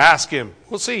 I'm going to ask him.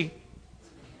 We'll see.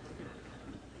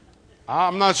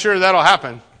 I'm not sure that'll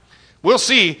happen. We'll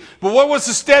see. But what was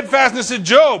the steadfastness of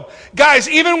Job? Guys,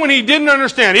 even when he didn't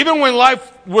understand, even when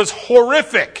life was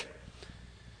horrific,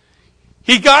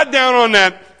 he got down on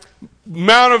that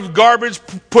mound of garbage,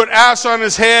 put ash on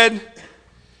his head,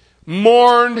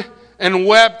 mourned and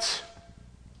wept,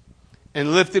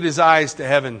 and lifted his eyes to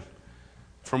heaven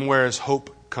from where his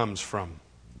hope comes from.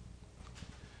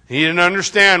 He didn't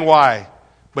understand why,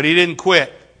 but he didn't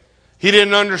quit. He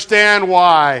didn't understand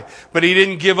why, but he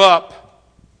didn't give up.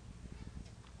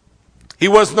 He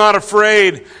was not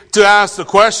afraid to ask the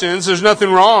questions. There's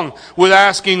nothing wrong with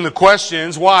asking the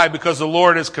questions. Why? Because the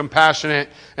Lord is compassionate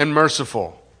and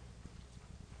merciful.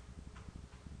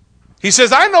 He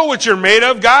says, I know what you're made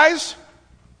of, guys.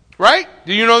 Right?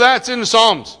 Do you know that? It's in the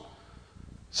Psalms.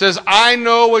 It says, I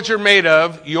know what you're made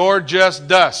of. You're just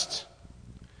dust.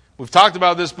 We've talked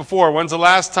about this before. When's the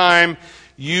last time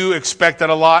you expected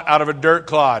a lot out of a dirt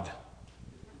clod?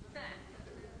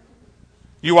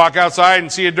 You walk outside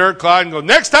and see a dirt clod and go,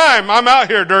 next time I'm out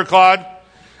here, dirt clod,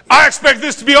 I expect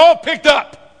this to be all picked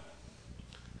up.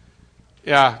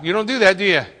 Yeah, you don't do that, do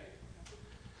you?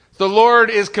 The Lord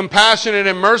is compassionate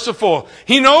and merciful.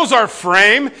 He knows our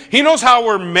frame. He knows how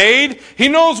we're made. He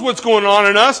knows what's going on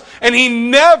in us. And he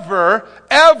never,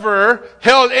 ever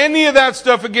held any of that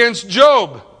stuff against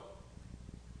Job.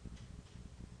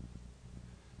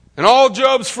 And all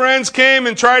Job's friends came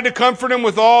and tried to comfort him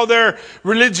with all their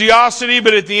religiosity.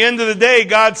 But at the end of the day,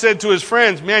 God said to his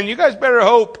friends, man, you guys better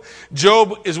hope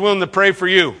Job is willing to pray for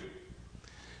you.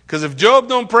 Because if Job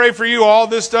don't pray for you, all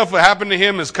this stuff that happened to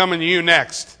him is coming to you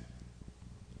next.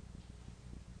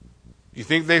 You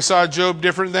think they saw Job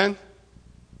different then?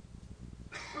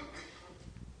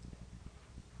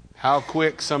 How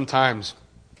quick sometimes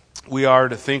we are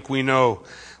to think we know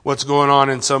what's going on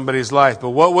in somebody's life. But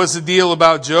what was the deal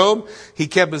about Job? He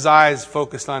kept his eyes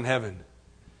focused on heaven.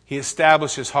 He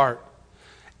established his heart.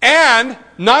 And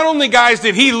not only, guys,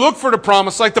 did he look for the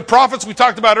promise, like the prophets we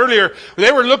talked about earlier,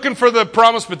 they were looking for the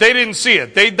promise, but they didn't see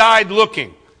it. They died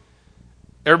looking.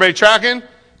 Everybody tracking?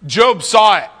 Job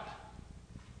saw it.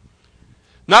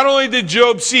 Not only did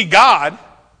Job see God,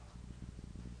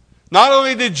 not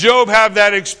only did Job have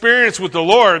that experience with the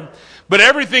Lord, but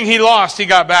everything he lost, he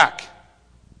got back.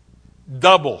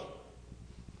 Double.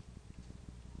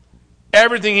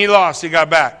 Everything he lost, he got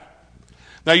back.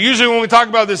 Now, usually when we talk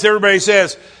about this, everybody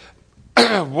says,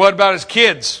 what about his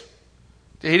kids?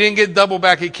 He didn't get double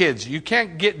back at kids. You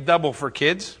can't get double for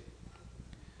kids.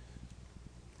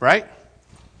 Right?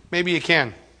 Maybe you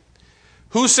can.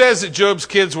 Who says that Job's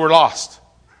kids were lost?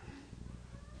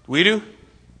 We do?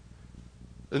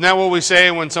 Isn't that what we say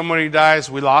when somebody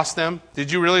dies, we lost them?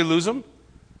 Did you really lose them?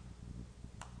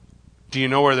 Do you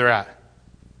know where they're at?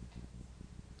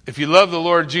 If you love the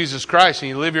Lord Jesus Christ and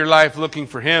you live your life looking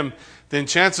for Him, then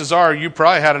chances are you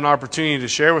probably had an opportunity to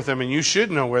share with them and you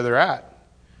should know where they're at.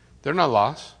 They're not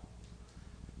lost.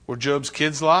 Were Job's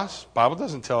kids lost? The Bible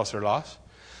doesn't tell us they're lost.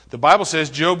 The Bible says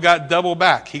Job got double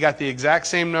back. He got the exact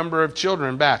same number of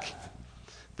children back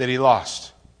that he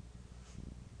lost.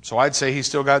 So I'd say he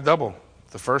still got double.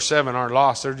 The first 7 aren't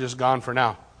lost. They're just gone for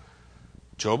now.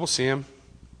 Job will see him.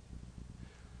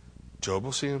 Job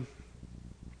will see him.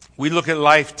 We look at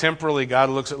life temporally.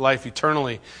 God looks at life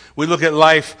eternally. We look at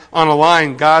life on a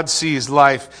line. God sees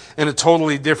life in a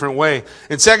totally different way.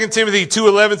 In 2 Timothy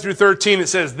 2:11 through 13, it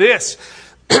says this,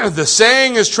 the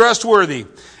saying is trustworthy.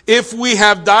 If we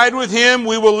have died with Him,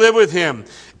 we will live with Him.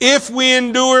 If we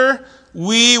endure,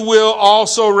 we will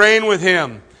also reign with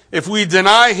Him. If we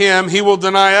deny Him, He will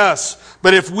deny us.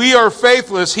 But if we are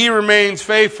faithless, He remains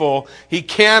faithful. He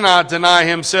cannot deny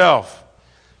Himself.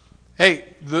 Hey,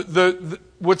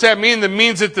 what's that mean? That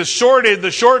means that the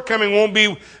shortcoming won't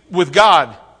be with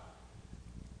God.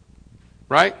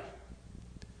 Right?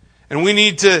 And we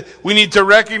need to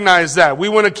recognize that. We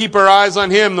want to keep our eyes on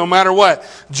Him no matter what.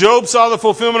 Job saw the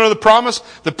fulfillment of the promise.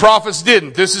 The prophets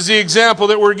didn't. This is the example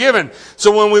that we're given.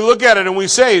 So when we look at it and we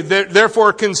say,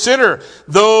 therefore consider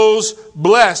those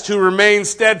blessed who remained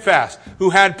steadfast, who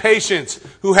had patience,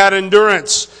 who had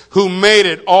endurance, who made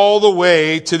it all the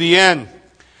way to the end.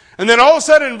 And then all of a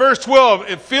sudden in verse 12,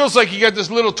 it feels like you got this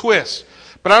little twist.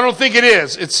 But I don't think it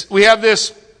is. We have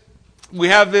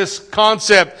this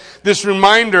concept, this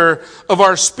reminder of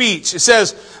our speech. It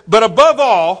says, but above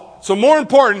all, so more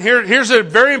important, here's a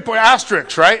very important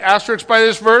asterisk, right? Asterisk by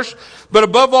this verse. But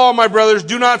above all, my brothers,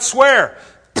 do not swear,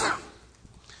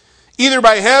 either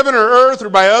by heaven or earth or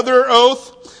by other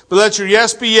oath, but let your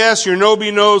yes be yes, your no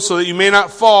be no, so that you may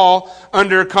not fall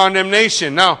under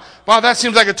condemnation. Now, wow, that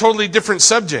seems like a totally different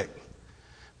subject.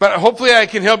 But hopefully I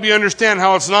can help you understand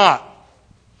how it's not.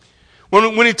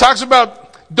 When he talks about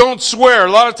don't swear,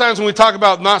 a lot of times when we talk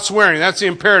about not swearing, that's the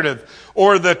imperative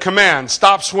or the command,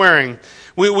 stop swearing.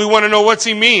 We want to know what's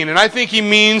he mean. And I think he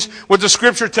means what the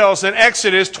scripture tells us in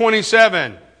Exodus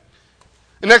 27.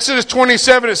 In Exodus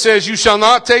 27 it says, you shall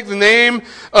not take the name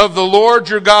of the Lord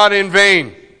your God in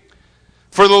vain.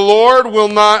 For the Lord will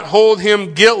not hold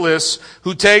him guiltless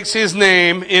who takes his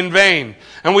name in vain.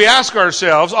 And we ask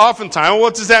ourselves oftentimes,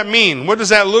 what does that mean? What does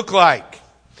that look like?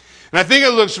 And I think it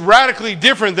looks radically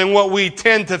different than what we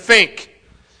tend to think.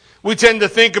 We tend to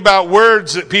think about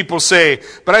words that people say,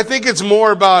 but I think it's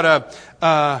more about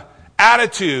a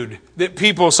attitude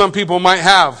that some people might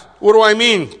have. What do I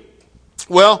mean?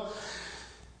 Well,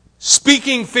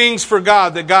 speaking things for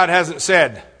God that God hasn't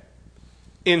said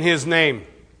in His name.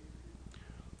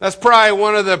 That's probably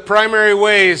one of the primary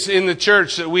ways in the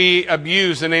church that we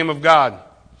abuse the name of God.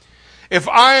 If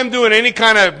I am doing any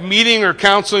kind of meeting or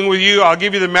counseling with you, I'll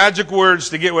give you the magic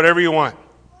words to get whatever you want.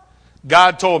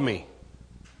 God told me.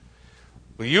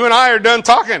 Well, you and I are done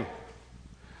talking.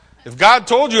 If God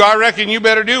told you, I reckon you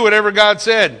better do whatever God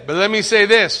said. But let me say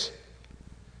this.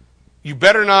 You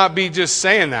better not be just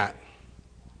saying that.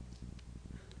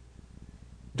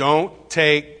 Don't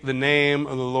take the name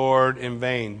of the Lord in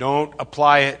vain. Don't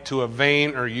apply it to a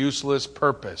vain or useless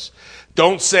purpose.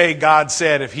 Don't say God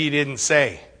said if He didn't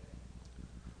say.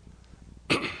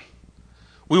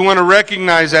 We want to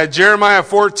recognize that. Jeremiah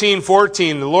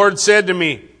 14:14, the Lord said to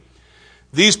me,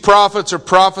 these prophets are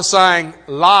prophesying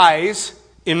lies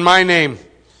in my name.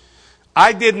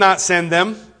 I did not send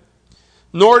them,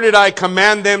 nor did I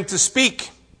command them to speak.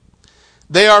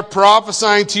 They are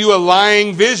prophesying to you a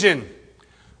lying vision,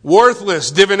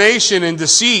 worthless divination and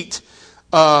deceit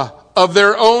of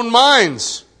their own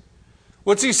minds.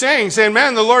 What's he saying? He's saying,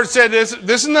 man, the Lord said this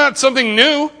is not something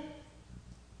new.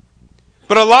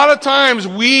 But a lot of times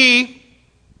we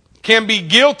can be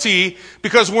guilty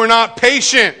because we're not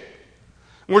patient.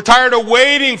 We're tired of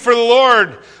waiting for the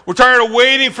Lord. We're tired of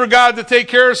waiting for God to take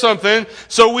care of something.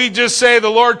 So we just say, the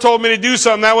Lord told me to do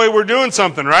something. That way we're doing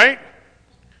something, right?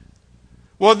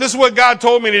 Well, this is what God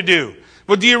told me to do.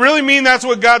 But do you really mean that's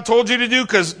what God told you to do?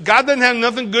 Because God doesn't have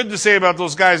nothing good to say about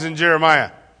those guys in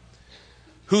Jeremiah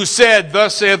who said,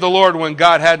 thus saith the Lord, when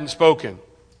God hadn't spoken.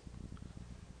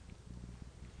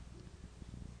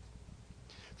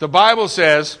 The Bible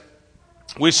says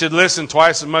we should listen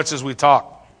twice as much as we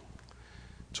talk.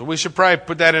 So we should probably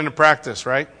put that into practice,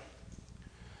 right?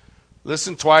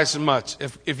 Listen twice as much.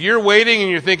 If you're waiting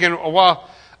and you're thinking, oh, well,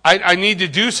 I need to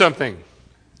do something.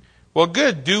 Well,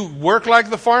 good. Work like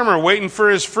the farmer, waiting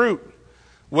for his fruit,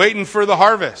 waiting for the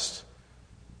harvest.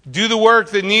 Do the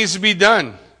work that needs to be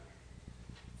done.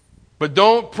 But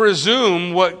don't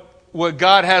presume what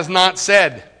God has not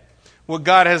said. What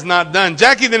God has not done.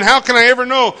 Jackie, then how can I ever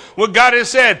know what God has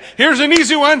said? Here's an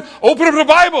easy one. Open up the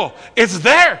Bible. It's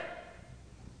there.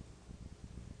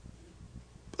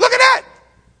 Look at that.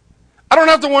 I don't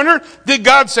have to wonder, did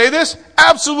God say this?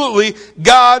 Absolutely.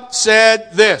 God said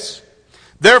this.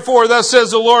 Therefore, thus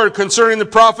says the Lord concerning the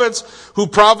prophets who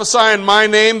prophesy in my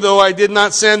name, though I did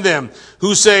not send them,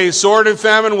 who say, sword and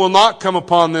famine will not come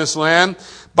upon this land.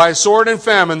 By sword and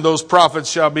famine, those prophets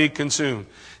shall be consumed.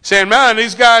 Saying, man,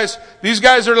 these guys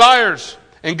are liars,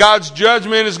 and God's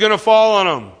judgment is going to fall on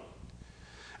them.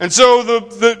 And so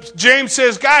James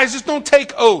says, guys, just don't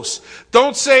take oaths.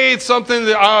 Don't say it's something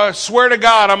that, swear to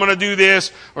God I'm going to do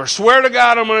this, or swear to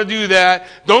God I'm going to do that.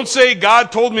 Don't say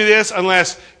God told me this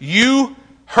unless you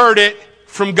heard it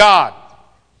from God.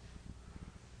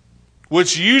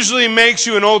 Which usually makes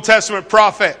you an Old Testament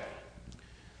prophet.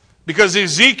 Because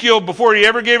Ezekiel, before he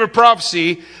ever gave a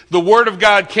prophecy, the Word of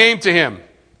God came to him.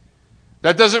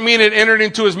 That doesn't mean it entered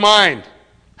into his mind.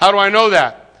 How do I know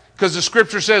that? Because the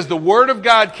scripture says the word of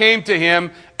God came to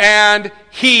him and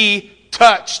he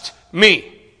touched me.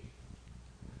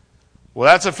 Well,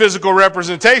 that's a physical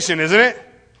representation, isn't it?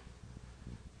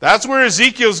 That's where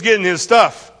Ezekiel's getting his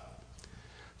stuff.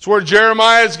 That's where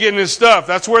Jeremiah's getting his stuff.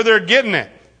 That's where they're getting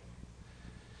it.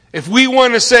 If we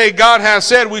want to say God has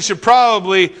said, we should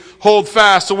probably hold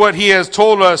fast to what he has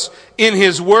told us in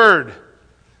his word.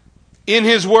 In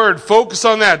his word, focus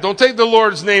on that. Don't take the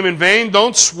Lord's name in vain.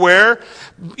 Don't swear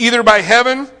either by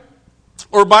heaven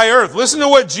or by earth. Listen to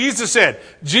what Jesus said.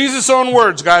 Jesus' own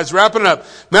words, guys, wrapping up.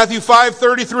 Matthew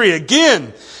 5:33.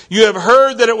 Again, you have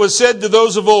heard that it was said to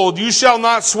those of old, you shall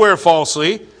not swear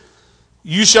falsely.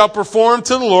 You shall perform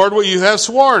to the Lord what you have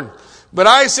sworn. But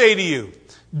I say to you,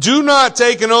 do not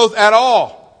take an oath at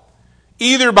all,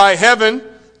 either by heaven,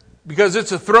 because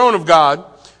it's a throne of God,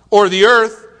 or the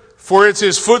earth, for it's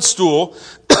his footstool,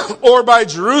 or by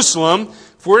Jerusalem,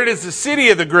 for it is the city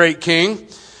of the great king.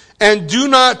 And do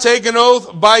not take an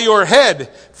oath by your head,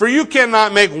 for you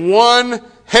cannot make one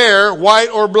hair white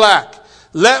or black.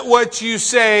 Let what you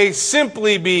say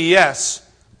simply be yes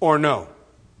or no.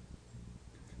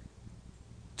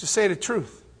 Just say the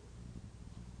truth.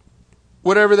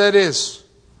 Whatever that is.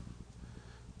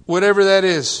 Whatever that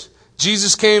is.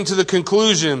 Jesus came to the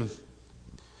conclusion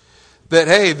that,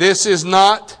 hey, this is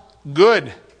not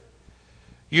good.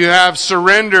 You have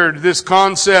surrendered this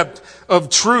concept of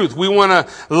truth. We want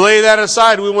to lay that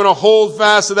aside. We want to hold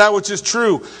fast to that which is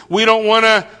true. We don't want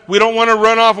to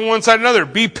run off on one side or another.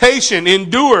 Be patient,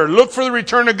 endure, look for the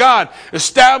return of God.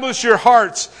 Establish your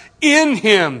hearts in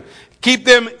him. Keep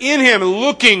them in him,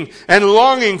 looking and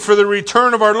longing for the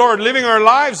return of our Lord, living our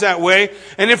lives that way.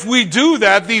 And if we do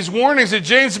that, these warnings that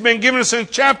James has been giving us in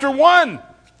chapter 1,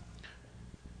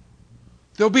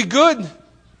 they'll be good.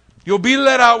 You'll be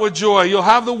let out with joy. You'll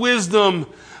have the wisdom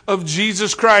of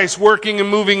Jesus Christ working and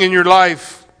moving in your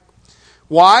life.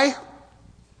 Why?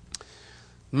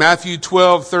 Matthew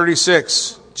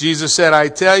 12:36. Jesus said, I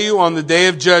tell you, on the day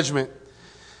of judgment,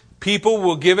 people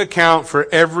will give account for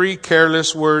every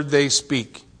careless word they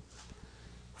speak.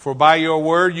 For by your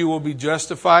word you will be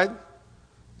justified,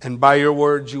 and by your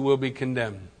words you will be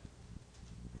condemned.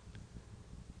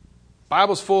 The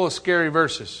Bible's full of scary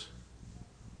verses.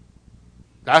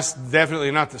 That's definitely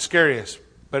not the scariest,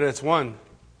 but it's one.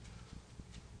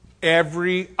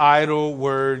 Every idle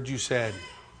word you said.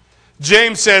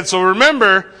 James said, so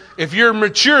remember, if you're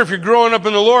mature, if you're growing up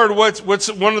in the Lord, what's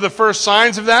one of the first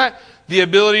signs of that? The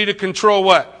ability to control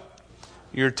what?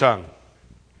 Your tongue.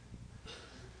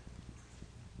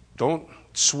 Don't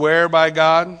swear by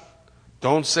God.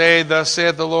 Don't say, thus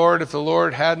saith the Lord, if the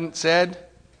Lord hadn't said.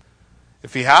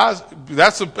 If he has,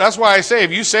 that's why I say,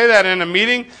 if you say that in a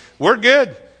meeting, we're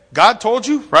good. God told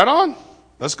you, right on.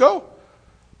 Let's go.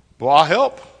 Well, I'll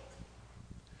help.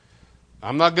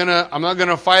 I'm not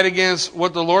gonna fight against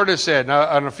what the Lord has said. Now,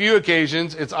 on a few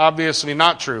occasions, it's obviously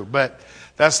not true, but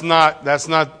that's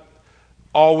not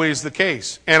always the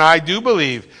case. And I do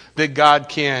believe that God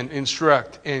can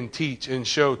instruct and teach and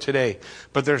show today.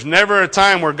 But there's never a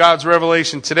time where God's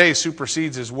revelation today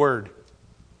supersedes His Word.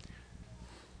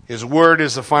 His Word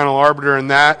is the final arbiter,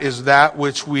 and that is that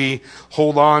which we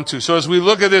hold on to. So as we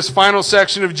look at this final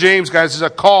section of James, guys, is a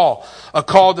call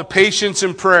to patience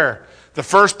and prayer. The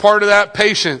first part of that,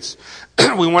 patience.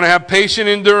 We want to have patient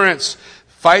endurance.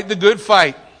 Fight the good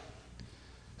fight.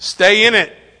 Stay in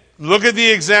it. Look at the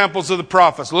examples of the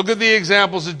prophets. Look at the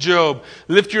examples of Job.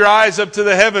 Lift your eyes up to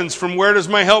the heavens. From where does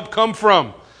my help come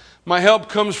from? My help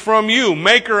comes from you,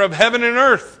 maker of heaven and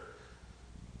earth.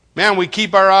 Man, we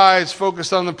keep our eyes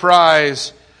focused on the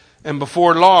prize, and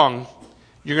before long,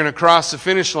 you're going to cross the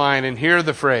finish line and hear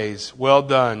the phrase, well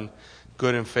done,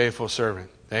 good and faithful servant.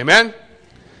 Amen?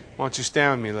 Why don't you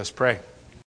stand with me? Let's pray.